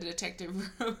interview, the detective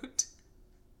wrote.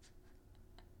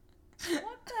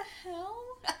 What the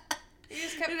hell? He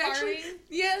just kept farting?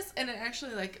 Yes, and it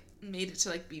actually, like, made it to,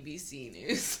 like, BBC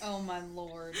News. Oh, my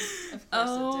lord. Of course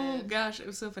it did. Oh, gosh, it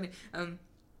was so funny.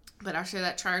 But after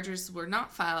that, charges were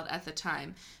not filed at the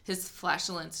time. His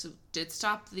flatulence did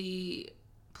stop the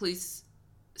police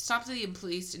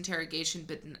interrogation,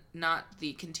 but not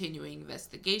the continuing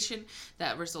investigation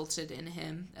that resulted in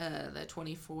him, the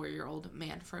 24-year-old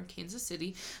man from Kansas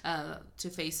City, to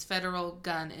face federal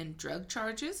gun and drug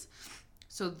charges.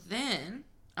 So then,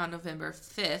 on November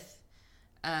 5th,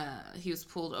 he was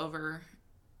pulled over.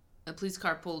 A police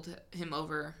car pulled him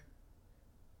over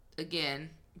again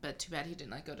But too bad he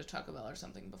didn't like go to Taco Bell or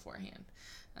something beforehand,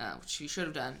 which you should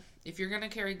have done. If you're gonna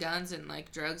carry guns and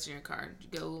like drugs in your car,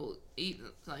 go eat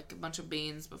like a bunch of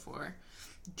beans before,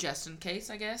 just in case,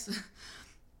 I guess.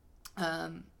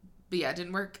 But yeah, it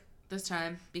didn't work this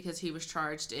time because he was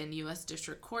charged in U.S.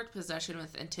 District Court possession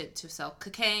with intent to sell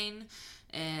cocaine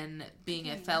and being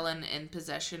a felon in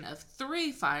possession of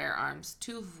 3 firearms,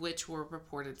 2 of which were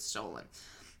reported stolen.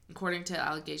 According to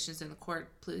allegations in the court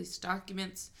police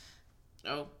documents,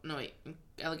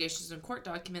 allegations in court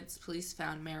documents, police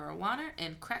found marijuana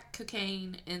and crack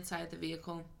cocaine inside the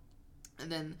vehicle, and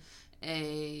then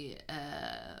a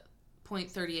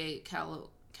 .38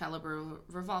 caliber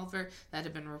revolver that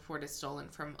had been reported stolen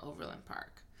from Overland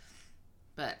Park.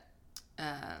 But,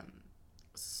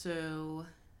 so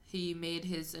he made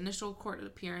his initial court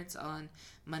appearance on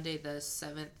Monday the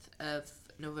 7th of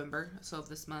November, so of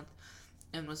this month,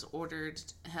 and was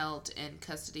held in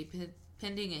custody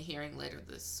pending a hearing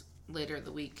later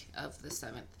the week of the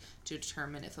 7th to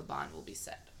determine if a bond will be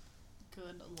set.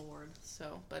 Good Lord.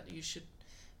 So, but you should,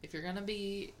 if you're gonna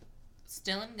be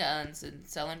stealing guns and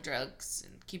selling drugs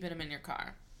and keeping them in your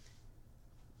car,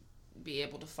 be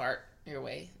able to fart your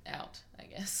way out, I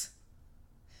guess.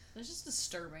 It's just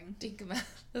disturbing. Think about it.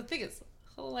 I think it's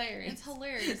hilarious. It's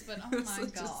hilarious, but oh my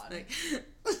god. Like,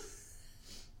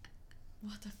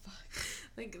 what the fuck?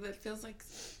 Like, that feels like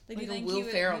do you a think Will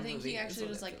Ferrell movie. Do you think he actually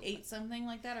just like ate like something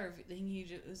like that, or do you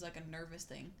think it was like a nervous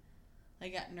thing?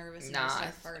 Like got nervous and Nah,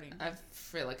 just started farting. I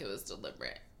feel like it was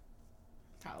deliberate.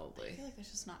 Probably. I feel like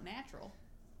that's just not natural.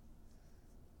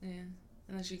 Yeah.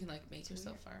 Unless you can like make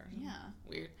yourself fart. Yeah.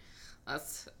 Weird.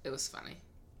 It was funny.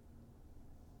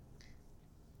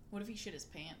 What if he shit his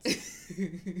pants?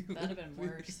 That'd have been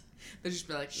worse. They'd just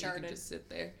be like, Sharted. you can just sit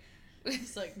there.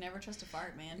 It's like, never trust a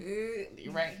fart, man.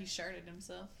 You're right. He sharted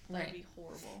himself. That'd Right. be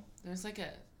horrible. There's like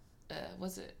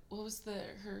what was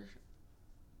her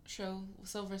show,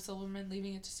 Silverman,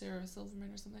 Leaving It to Sarah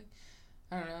Silverman or something?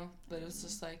 I don't know, but it was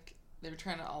just like, they were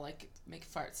trying to all like make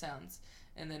fart sounds,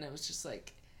 and then it was just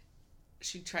like,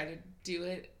 she tried to do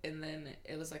it, and then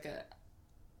it was like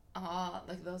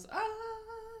like those,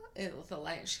 with the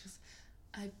light, she goes,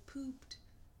 I pooped.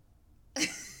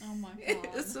 Oh my god.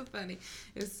 It was so funny.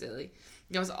 It was silly.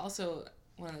 There was also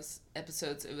one of those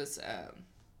episodes, it was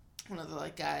one of the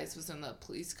like guys was in the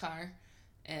police car,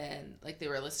 and like they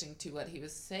were listening to what he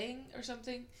was saying or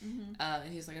something,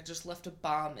 and he's like, I just left a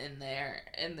bomb in there,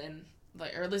 and then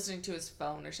like, or listening to his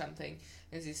phone or something,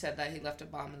 as he said that he left a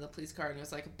bomb in the police car, and it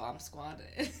was like a bomb squad,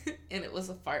 and it was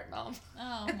a fart bomb.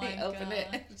 Oh and my they opened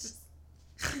god. it.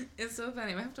 It's so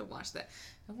funny. I have to watch that.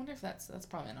 I wonder if that's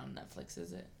probably not on Netflix,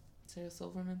 is it? Sarah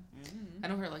Silverman. I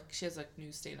know her, like, she has like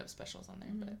new stand-up specials on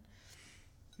there, but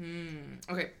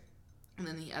okay. And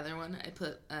then the other one I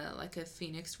put like a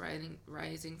phoenix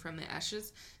rising from the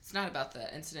ashes. It's not about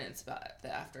the incident, it's about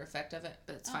the after effect of it,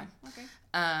 but it's fine. Okay.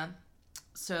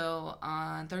 So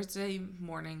on Thursday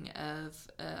morning of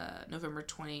November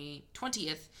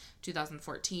 20th,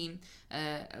 2014,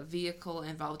 a vehicle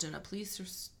involved in a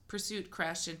police pursuit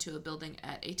crashed into a building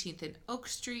at 18th and Oak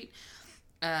Street,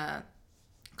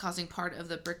 causing part of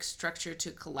the brick structure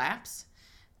to collapse.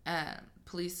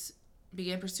 Police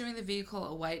began pursuing the vehicle,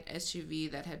 a white SUV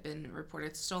that had been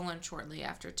reported stolen shortly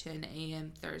after 10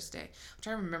 a.m. Thursday, which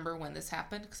I remember when this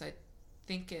happened because I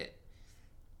think it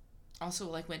also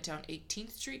like went down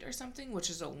 18th Street or something, which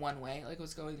is a one-way, like it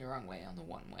was going the wrong way on the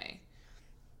one-way.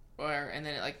 And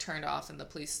then it like turned off and the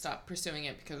police stopped pursuing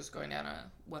it because it was going down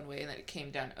a one-way, and then it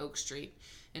came down Oak Street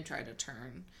and tried to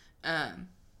turn.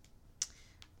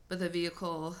 But the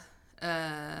vehicle,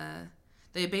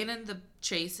 they abandoned the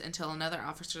chase until another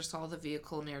officer saw the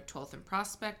vehicle near 12th and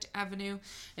Prospect Avenue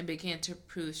and began to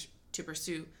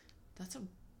pursue. That's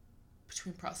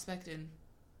between Prospect and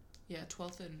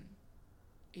 12th and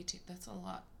 18th. That's a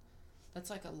lot.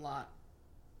 That's like a lot.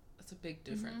 That's a big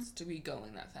difference to be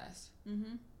going that fast.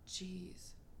 Mm-hmm.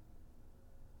 Jeez.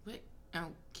 Wait. Oh,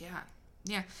 yeah.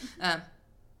 Yeah.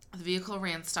 The vehicle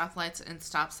ran stoplights and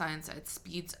stop signs at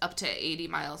speeds up to 80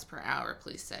 miles per hour,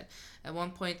 police said. At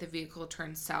one point, the vehicle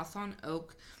turned south on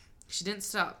Oak. She didn't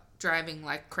stop driving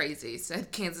like crazy,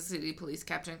 said Kansas City Police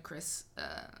Captain Chris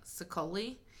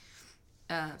Sicoli.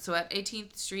 So at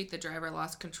 18th Street, the driver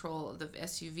lost control of the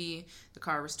SUV. The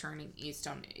car was turning east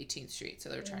on 18th Street, so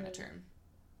they were trying to turn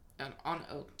on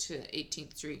Oak to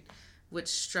 18th Street, which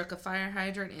struck a fire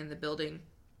hydrant in the building,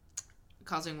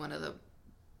 causing one of the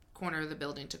corner of the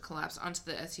building to collapse onto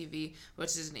the SUV,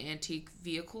 which is an antique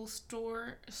vehicle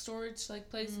storage like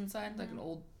place inside, like an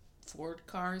old Ford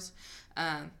cars.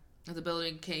 The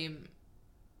building came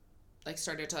like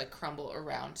started to like crumble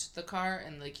around the car,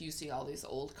 and like you see all these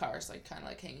old cars like kind of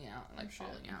like hanging out and like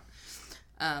falling out.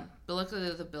 But luckily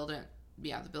the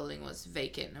building was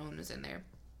vacant. No one was in there.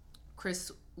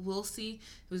 Chris Wilsey,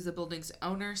 who was the building's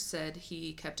owner, said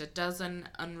he kept a dozen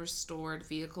unrestored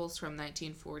vehicles from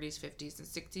 1940s, 50s, and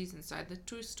 60s inside the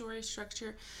two-story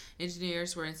structure.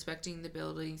 Engineers were inspecting the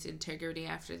building's integrity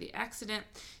after the accident.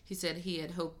 He said he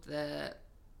had hoped that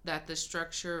the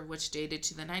structure, which dated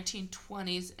to the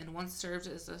 1920s and once served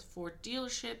as a Ford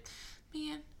dealership,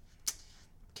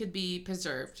 could be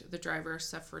preserved. The driver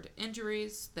suffered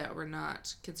injuries that were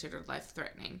not considered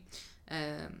life-threatening.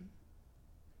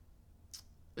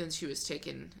 And she was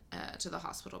taken to the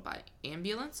hospital by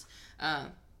ambulance.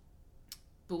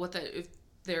 But if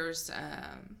there's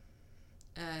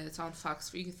it's on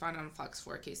Fox. You can find it on Fox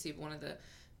 4KC. One of the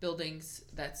buildings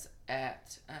that's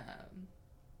at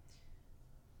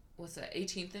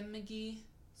 18th and McGee.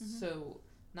 Mm-hmm. So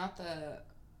not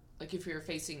like if you're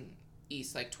facing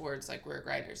east, like towards like where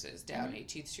Grinders is, down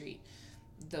 18th Street.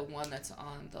 The one that's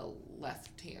on the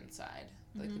left hand side,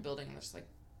 like the building, there's like,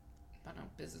 I don't know,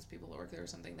 business people that work there or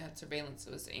something that had surveillance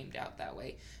that was aimed out that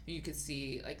way. You could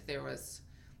see, like, there was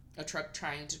a truck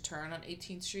trying to turn on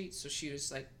 18th Street, so she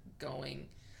was, like, going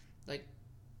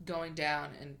down,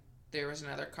 and there was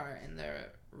another car in the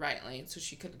right lane, so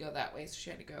she couldn't go that way, so she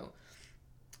had to go,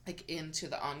 like, into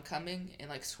the oncoming and,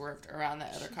 like, swerved around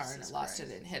that other car, and it lost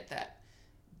it and hit that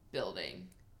building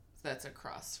that's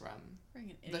across from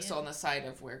that's on the side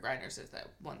of where Grinders is, that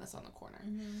one that's on the corner.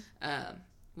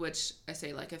 Which I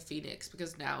say like a phoenix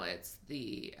because now it's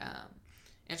the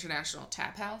International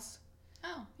Tap House.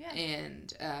 Oh, yeah.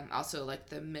 And also like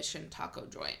the Mission Taco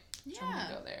Joint. Yeah. So I'm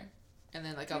gonna go there. And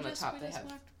then like on the top they have...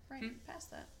 walked right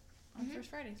past that on First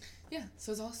Friday. Yeah,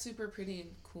 so it's all super pretty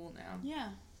and cool now. Yeah.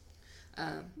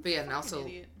 But yeah, and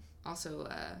also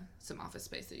some office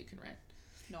space that you can rent.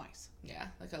 Nice. Yeah,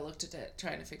 like I looked at it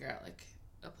trying to figure out like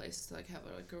a place to like have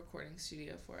a recording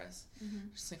studio for us.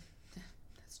 Just like,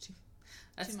 that's too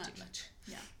much.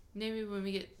 Yeah. Maybe when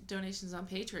we get donations on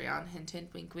Patreon, hint,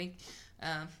 hint, wink, wink,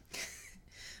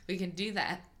 we can do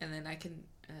that, and then I can,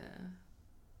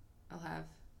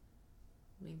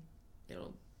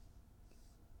 it'll...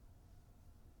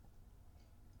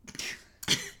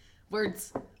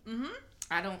 Words.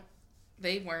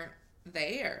 They weren't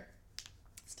there.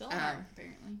 Still are,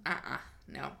 apparently.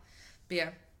 No. But yeah,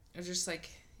 it was just like,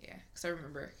 yeah, because I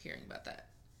remember hearing about that.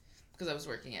 Because I was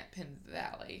working at Penn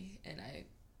Valley, and I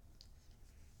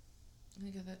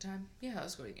think at that time, I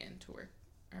was going into work.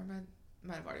 Or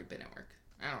might have already been at work.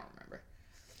 I don't remember.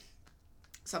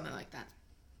 Something like that.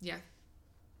 Yeah.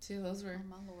 See, those were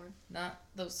my Lord. Not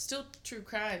those still true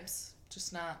crimes,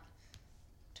 just not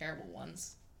terrible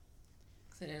ones.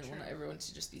 Because I didn't want everyone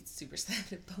to just be super sad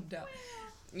and bummed out,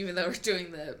 even though we're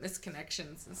doing the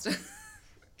misconnections and stuff.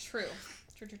 True.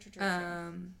 Do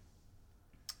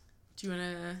you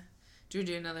wanna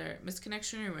do another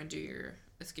misconnection, or want to do your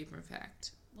escape room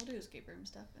fact? We'll do escape room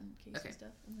stuff and case stuff,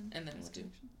 and then we'll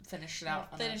finish it out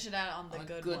on the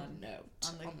good one. Note.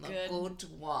 On the good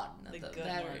one. The good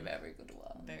very, one. very good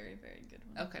one. Very, very good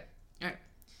one. Okay. All right.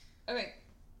 Okay.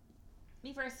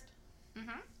 Me first.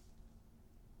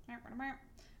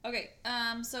 Okay.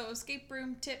 So escape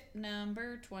room tip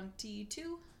number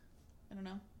 22. I don't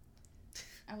know.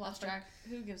 I lost track.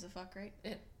 Who gives a fuck, right?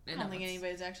 I don't think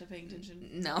anybody's actually paying attention.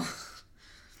 No.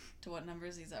 To what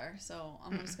numbers these are, so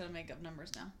I'm just gonna make up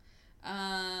numbers now.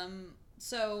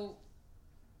 So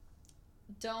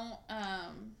don't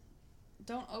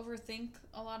overthink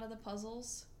a lot of the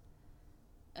puzzles,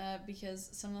 because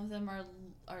some of them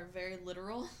are very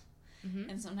literal,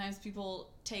 and sometimes people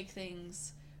take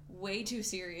things way too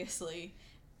seriously,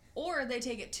 or they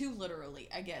take it too literally.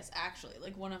 I guess actually,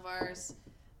 like one of ours,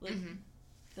 like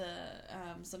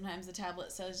sometimes the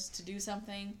tablet says to do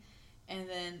something, and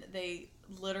then they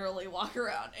literally walk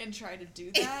around and try to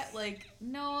do that. Like,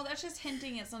 no, that's just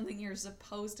hinting at something you're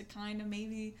supposed to kind of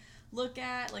maybe look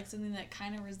at, like something that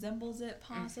kind of resembles it,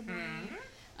 possibly.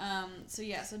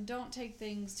 So don't take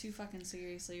things too fucking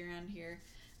seriously around here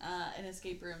in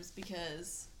escape rooms,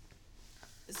 because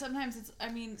sometimes it's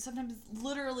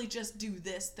literally just do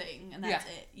this thing, and that's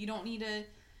it. You don't need to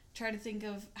try to think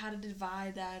of how to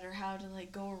divide that or how to,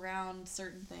 like, go around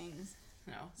certain things.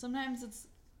 No. Sometimes it's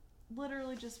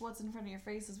literally just what's in front of your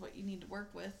face is what you need to work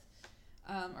with.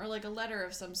 Or like a letter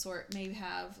of some sort may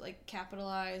have like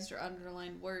capitalized or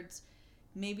underlined words.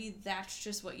 Maybe that's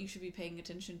just what you should be paying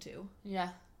attention to.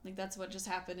 Yeah. Like that's what just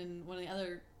happened in one of the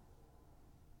other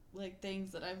like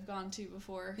things that I've gone to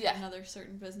before. Yeah. Another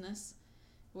certain business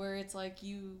where it's like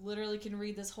you literally can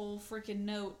read this whole freaking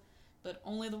note but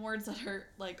only the words that are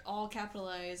like all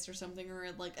capitalized or something, or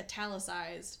like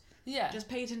italicized. Yeah. Just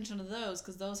pay attention to those,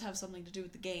 because those have something to do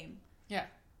with the game. Yeah.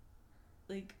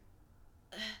 Like,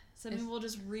 some people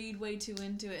just read way too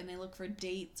into it and they look for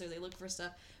dates or they look for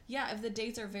stuff. Yeah, if the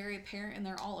dates are very apparent and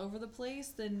they're all over the place,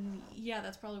 then yeah,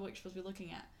 that's probably what you're supposed to be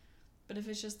looking at. But if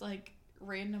it's just like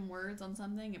random words on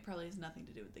something, it probably has nothing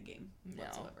to do with the game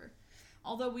whatsoever.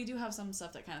 Although we do have some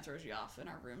stuff that kind of throws you off in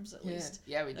our rooms, at least.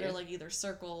 Yeah, we do. That are like either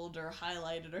circled or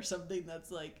highlighted or something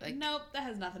that's like nope, that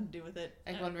has nothing to do with it.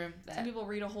 Like one room that... Some people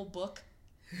read a whole book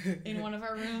in one of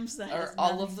our rooms that or has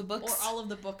all nothing, of the books. or all of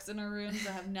the books in our rooms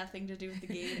that have nothing to do with the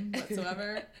game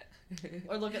whatsoever.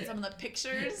 Or look at some of the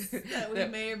pictures that we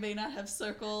may or may not have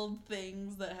circled,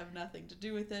 things that have nothing to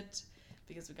do with it,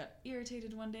 because we got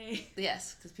irritated one day.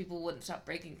 Yes, because people wouldn't stop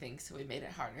breaking things, so we made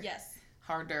it harder. Yes.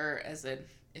 Harder as in,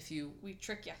 if you... We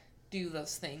trick you. Do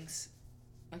those things,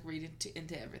 like read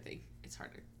into everything, it's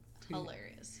harder.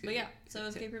 Hilarious. But yeah, so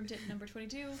escape room tip number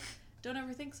 22, don't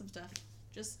overthink some stuff.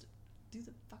 Just do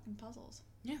the fucking puzzles.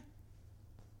 Yeah.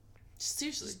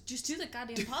 Seriously. Just do the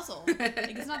goddamn puzzle. Like,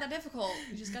 it's not that difficult.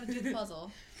 You just gotta do the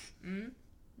puzzle. There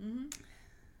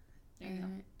you go.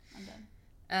 I'm done.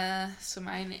 So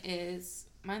mine's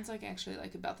like actually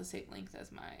like about the same length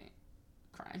as my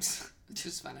crimes, which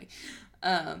is funny.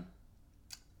 10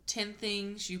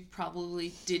 things you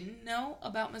probably didn't know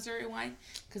about Missouri wine,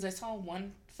 because I saw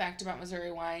one fact about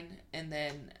Missouri wine, and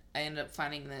then I ended up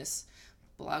finding this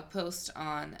blog post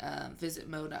on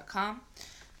visitmo.com.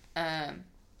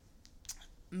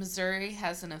 Missouri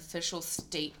has an official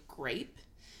state grape,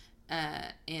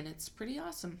 and it's pretty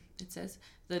awesome. It says,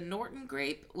 the Norton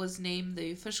grape was named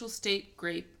the official state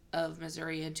grape of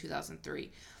Missouri in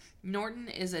 2003. Norton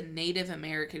is a Native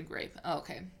American grape. Oh,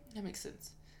 okay, that makes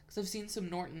sense. Because I've seen some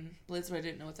Norton blends, but I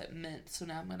didn't know what that meant, so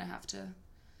now I'm going to have to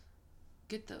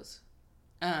get those.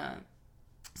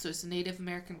 So it's a Native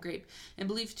American grape, and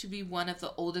believed to be one of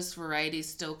the oldest varieties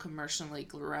still commercially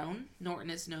grown. Norton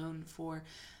is known for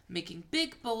making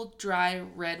big, bold, dry,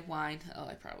 red wine. Oh,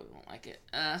 I probably won't like it.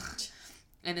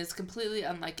 And is completely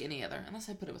unlike any other, unless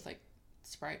I put it with, like,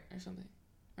 Sprite or something.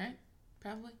 Right?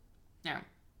 Probably? Now,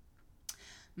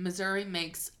 Missouri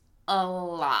makes a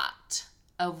lot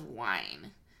of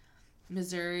wine.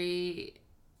 Missouri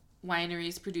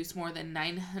wineries produce more than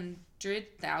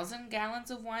 900,000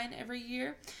 gallons of wine every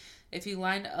year. If you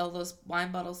lined all those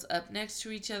wine bottles up next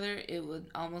to each other, it would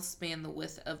almost span the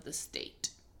width of the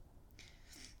state.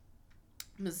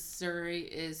 Missouri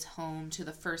is home to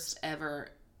the first ever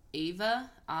AVA,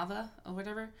 or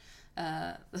whatever.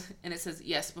 And it says,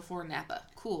 yes, before Napa.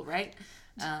 Cool, right?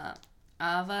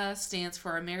 AVA stands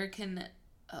for American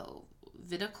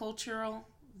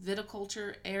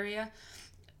Viticulture Area,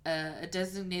 a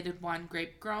designated wine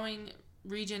grape growing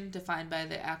region defined by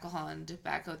the Alcohol and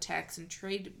Tobacco Tax and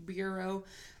Trade Bureau.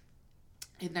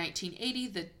 In 1980,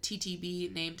 the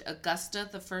TTB named Augusta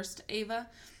the first AVA,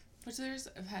 which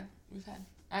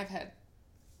I've had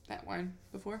that wine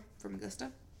before from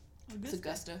Augusta. It's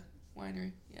Augusta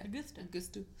Winery. Yeah.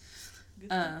 Augusta.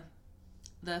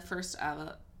 The first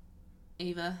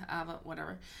AVA,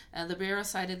 whatever. The Bureau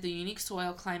cited the unique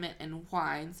soil, climate, and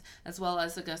wines, as well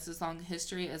as Augusta's long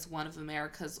history as one of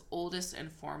America's oldest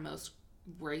and foremost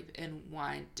grape and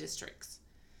wine districts.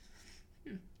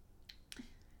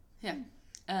 Yeah.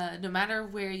 No matter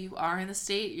where you are in the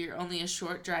state, you're only a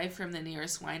short drive from the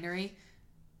nearest winery.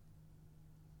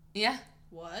 Yeah.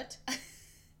 What?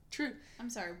 True. I'm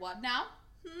sorry, what now?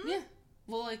 Yeah.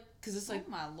 Well, like, because it's like...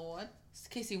 Oh, my lord. It's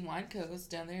Casey Wine Co.'s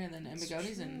down there, and then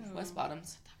Embigoni's and West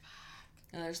Bottoms.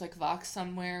 And there's, like, Vox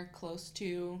somewhere close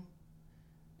to...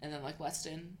 And then, like,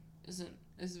 Weston is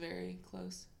very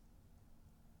close.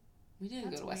 We need to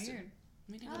go to Weston. Weird.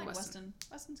 We need to I go to like Weston.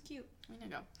 Weston's cute. We need to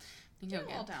go. We need to go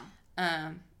again.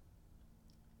 Town.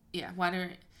 Yeah,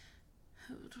 winery...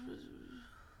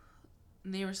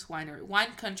 Nearest winery.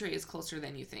 Wine country is closer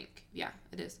than you think. Yeah,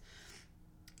 it is.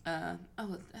 I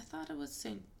thought it was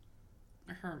St.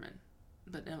 Herman.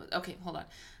 But no. Okay, hold on.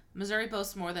 Missouri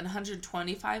boasts more than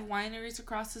 125 wineries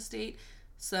across the state.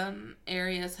 Some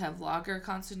areas have larger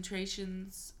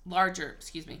concentrations. Lager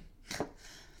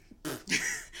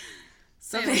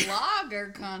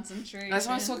concentration. That's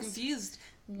why I'm so confused.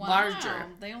 Wow. Larger.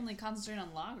 They only concentrate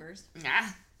on lagers.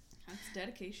 Ah. That's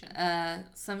dedication.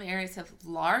 Some areas have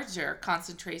larger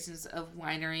concentrations of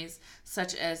wineries,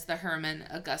 such as the Herman,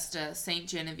 Augusta, St.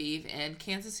 Genevieve, and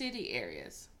Kansas City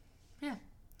areas. Yeah.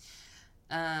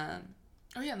 And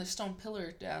there's Stone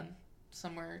Pillar down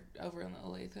somewhere over in the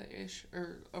Olathe-ish,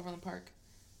 or over in the park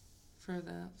for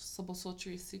the Sybil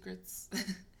Sultry Secrets.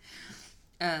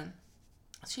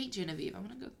 St. Genevieve, I'm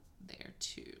going to go there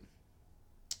too.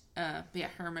 But yeah,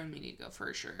 Herman, we need to go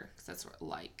for sure, because that's where,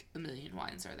 like, a million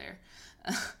wines are there.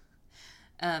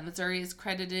 Missouri is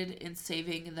credited in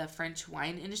saving the French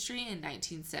wine industry in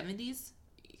 1970s.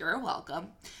 You're welcome.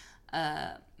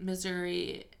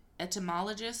 Missouri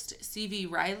entomologist C.V.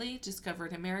 Riley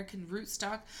discovered American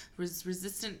rootstock was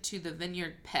resistant to the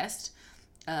vineyard pest,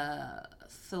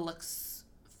 Phylloxera.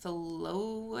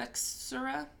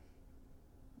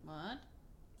 What?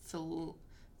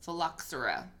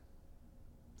 Phylloxera.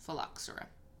 We're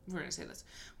going to say this.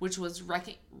 Which was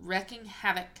wrecking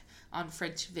havoc on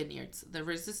French vineyards. The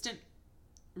resistant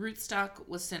rootstock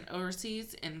was sent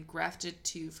overseas and grafted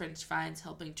to French vines,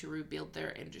 helping to rebuild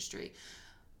their industry.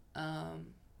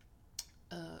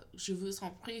 Je vous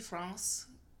en prie, France.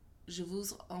 Je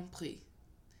vous en prie.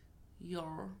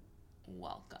 You're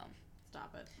welcome.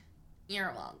 Stop it.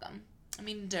 You're welcome. I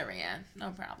mean, durian.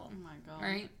 No problem. Oh my god.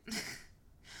 Right?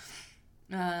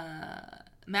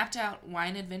 Mapped out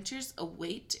wine adventures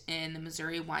await in the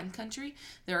Missouri wine country.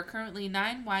 There are currently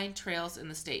 9 wine trails in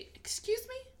the state. Excuse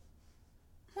me?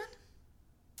 What?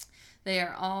 They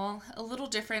are all a little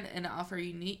different and offer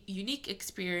unique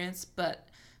experience, but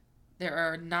there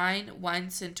are 9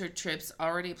 wine-centered trips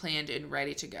already planned and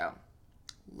ready to go.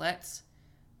 Let's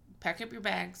pack up your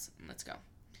bags and let's go.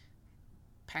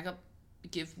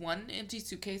 Give 1 empty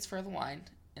suitcase for the wine,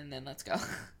 and then let's go.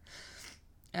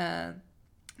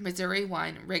 Missouri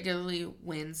wine regularly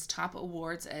wins top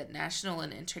awards at national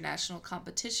and international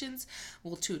competitions.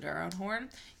 We'll toot our own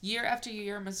horn. Year after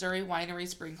year, Missouri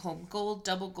wineries bring home gold,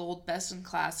 double gold, best in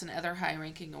class, and other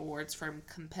high-ranking awards from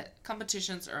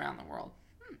competitions around the world.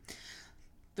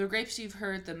 The grapes you've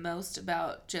heard the most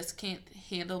about just can't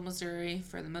handle Missouri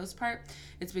for the most part.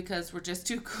 It's because we're just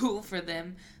too cool for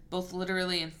them, both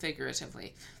literally and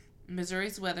figuratively.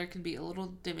 Missouri's weather can be a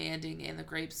little demanding, and the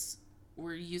grapes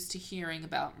we're used to hearing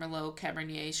about, Merlot,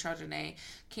 Cabernet, Chardonnay,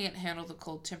 can't handle the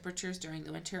cold temperatures during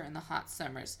the winter and the hot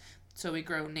summers. So we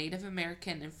grow Native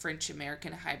American and French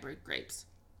American hybrid grapes.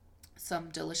 Some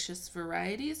delicious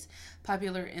varieties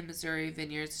popular in Missouri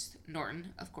vineyards,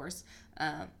 Norton, of course.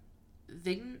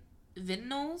 Vignoles,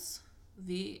 Vignoles.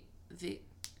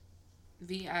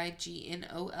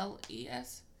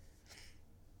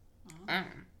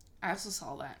 I also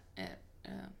saw that at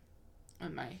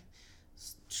in my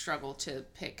struggle to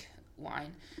pick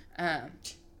wine.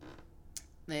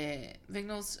 The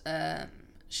Vignoles,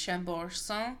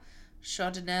 Chambourcin,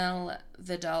 Chardonnay,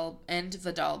 Vidal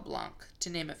Blanc, to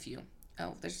name a few.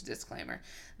 Oh, there's a disclaimer.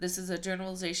 This is a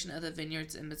generalization of the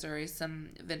vineyards in Missouri. Some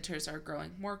vintners are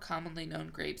growing more commonly known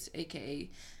grapes, aka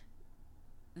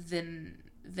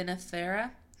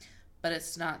vinifera, but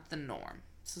it's not the norm.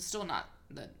 So still not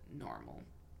the normal,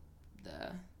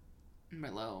 the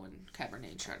Merlot and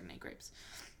Cabernet and Chardonnay grapes.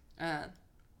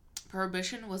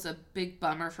 Prohibition was a big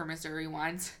bummer for Missouri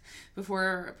wines.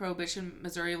 Before Prohibition,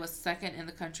 Missouri was second in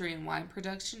the country in wine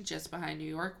production, just behind New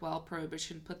York. While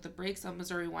Prohibition put the brakes on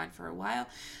Missouri wine for a while,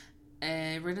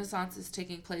 a renaissance is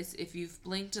taking place. If you've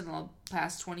blinked in the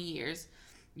past 20 years,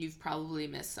 you've probably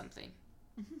missed something.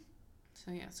 Mm-hmm.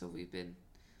 So yeah, so we've been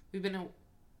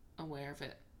aware of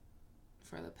it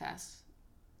for the past,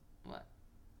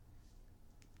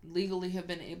 legally have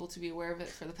been able to be aware of it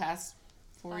for the past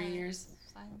 4 years.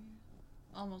 5 years.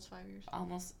 Almost 5 years.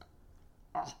 Almost.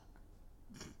 Oh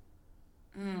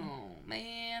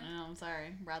man. Oh, I'm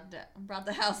sorry. Brought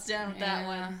the house down with that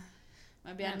one.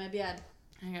 My bad. I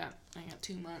got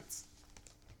 2 months.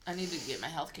 I need to get my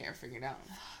health care figured out.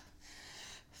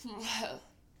 Because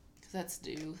that's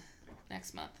due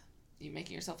next month. You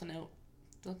making yourself a note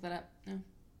to look that up? No?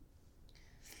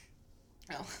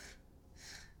 Oh.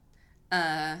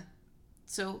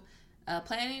 So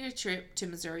planning a trip to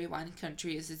Missouri wine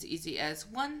country is as easy as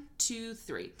 1, 2,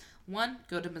 3. 1,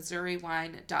 go to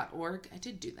MissouriWine.org. I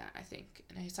did do that, I think,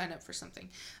 and I signed up for something.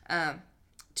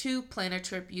 2, plan a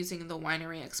trip using the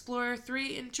Winery Explorer.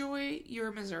 3, enjoy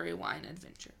your Missouri wine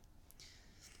adventure.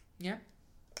 Yeah?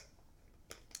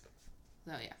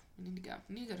 So, yeah, we need to go.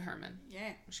 We need to go to Herman.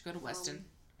 Yeah. We should go to Weston.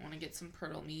 I want to get some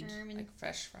Pirtle mead, Herman. like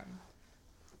fresh from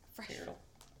Pirtle.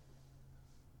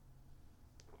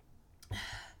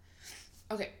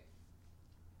 Okay.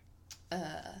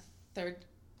 Third,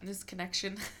 this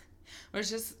connection, which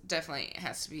just definitely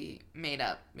has to be made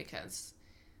up because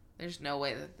there's no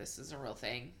way that this is a real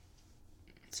thing.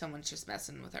 Someone's just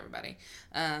messing with everybody.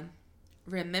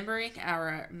 Remembering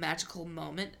our magical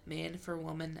moment, man for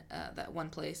woman, that one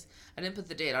place. I didn't put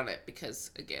the date on it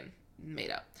because, again,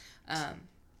 made up.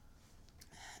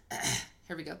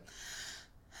 Here we go.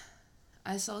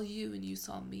 I saw you and you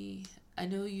saw me. I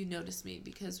know you noticed me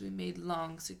because we made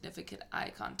long, significant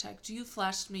eye contact. You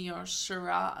flashed me your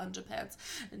Shira underpants,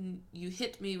 and you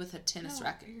hit me with a tennis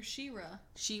racket. You're She-Ra.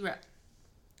 She-Ra.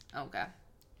 Okay.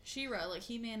 She-Ra, like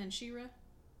He-Man and She-Ra?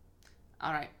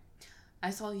 Alright.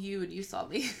 I saw you and you saw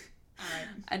me. Alright.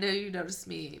 I know you noticed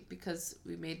me because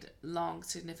we made long,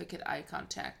 significant eye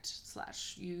contact.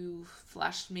 / you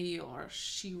flashed me your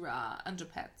She-Ra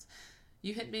underpants.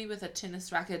 You hit me with a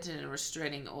tennis racket and a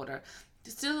restraining order.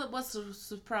 Still, it was a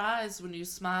surprise when you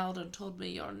smiled and told me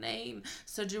your name.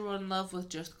 Said you were in love with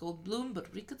Jeff Goldblum,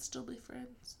 but we could still be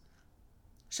friends.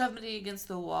 Shoved me against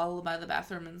the wall by the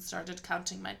bathroom and started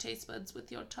counting my taste buds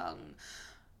with your tongue.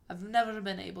 I've never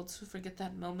been able to forget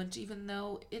that moment, even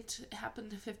though it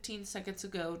happened 15 seconds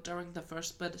ago during the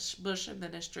first Bush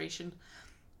administration.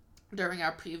 During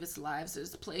our previous lives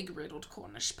as plague-riddled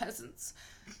Cornish peasants.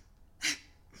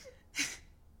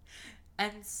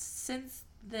 And since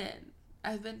then,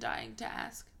 I've been dying to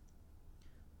ask,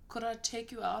 could I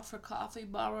take you out for coffee,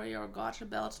 borrow your garter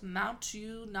belt, mount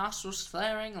you, nostrils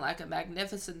flaring like a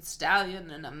magnificent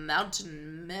stallion in a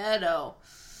mountain meadow?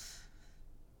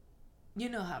 You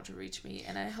know how to reach me,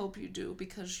 and I hope you do,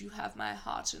 because you have my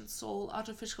heart and soul,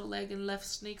 artificial leg and left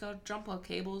sneaker, jumper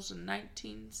cables, and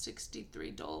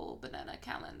 1963 doll banana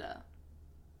calendar.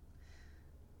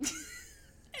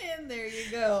 And there you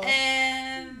go.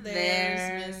 And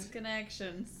there's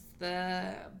Misconnections.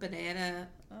 The banana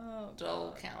doll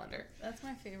God. calendar. That's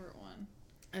my favorite one.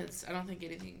 I don't think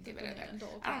anything can give it that.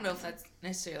 I don't know if that's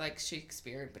necessarily like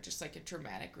Shakespeare, but just like a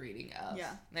dramatic reading of.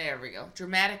 Yeah. There we go.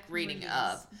 Dramatic readings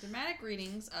of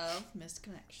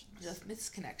Misconnections. Just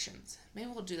misconnections. Maybe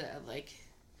we'll do that like.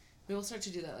 We will start to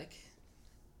do that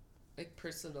like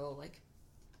personal like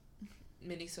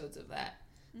mini-sodes of that,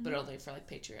 but only for like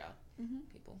Patreon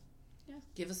people. Yeah.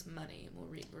 Give us money and we'll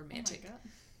read romantic. Oh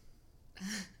my God.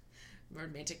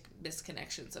 Romantic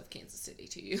misconnections of Kansas City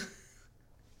to you.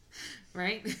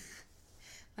 Right?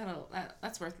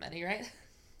 That's worth money, right?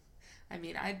 I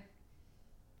mean, I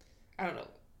don't know.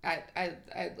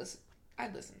 I'd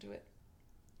listen to it.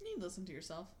 You need to listen to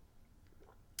yourself.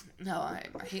 No, I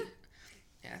hate.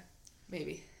 Yeah,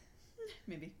 maybe.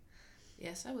 Maybe.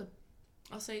 Yes, I would.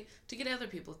 I'll say to get other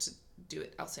people to do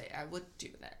it. I'll say I would do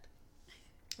that.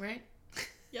 Right?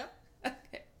 Yep.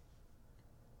 Okay.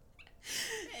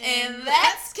 And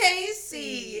that's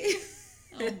Casey.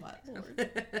 Oh my Lord.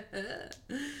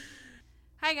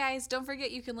 Hi guys, don't forget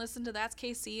you can listen to That's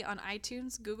KC on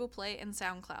iTunes, Google Play, and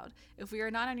SoundCloud. If we are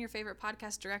not on your favorite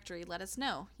podcast directory, let us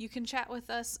know. You can chat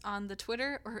with us on the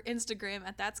Twitter or Instagram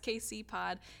at That's KC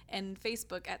Pod and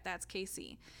Facebook at That's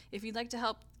KC. If you'd like to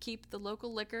help keep the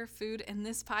local liquor, food, and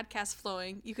this podcast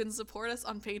flowing, you can support us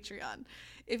on Patreon.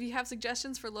 If you have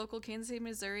suggestions for local Kansas City,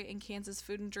 Missouri, and Kansas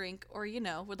food and drink, or,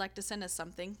 would like to send us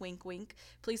something, wink, wink,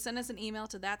 please send us an email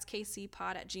to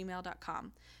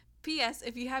thatskcpod@gmail.com. P.S.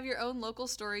 If you have your own local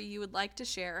story you would like to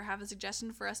share or have a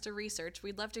suggestion for us to research,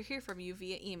 we'd love to hear from you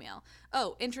via email.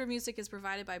 Oh, intro music is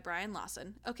provided by Brian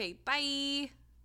Lawson. Okay, bye!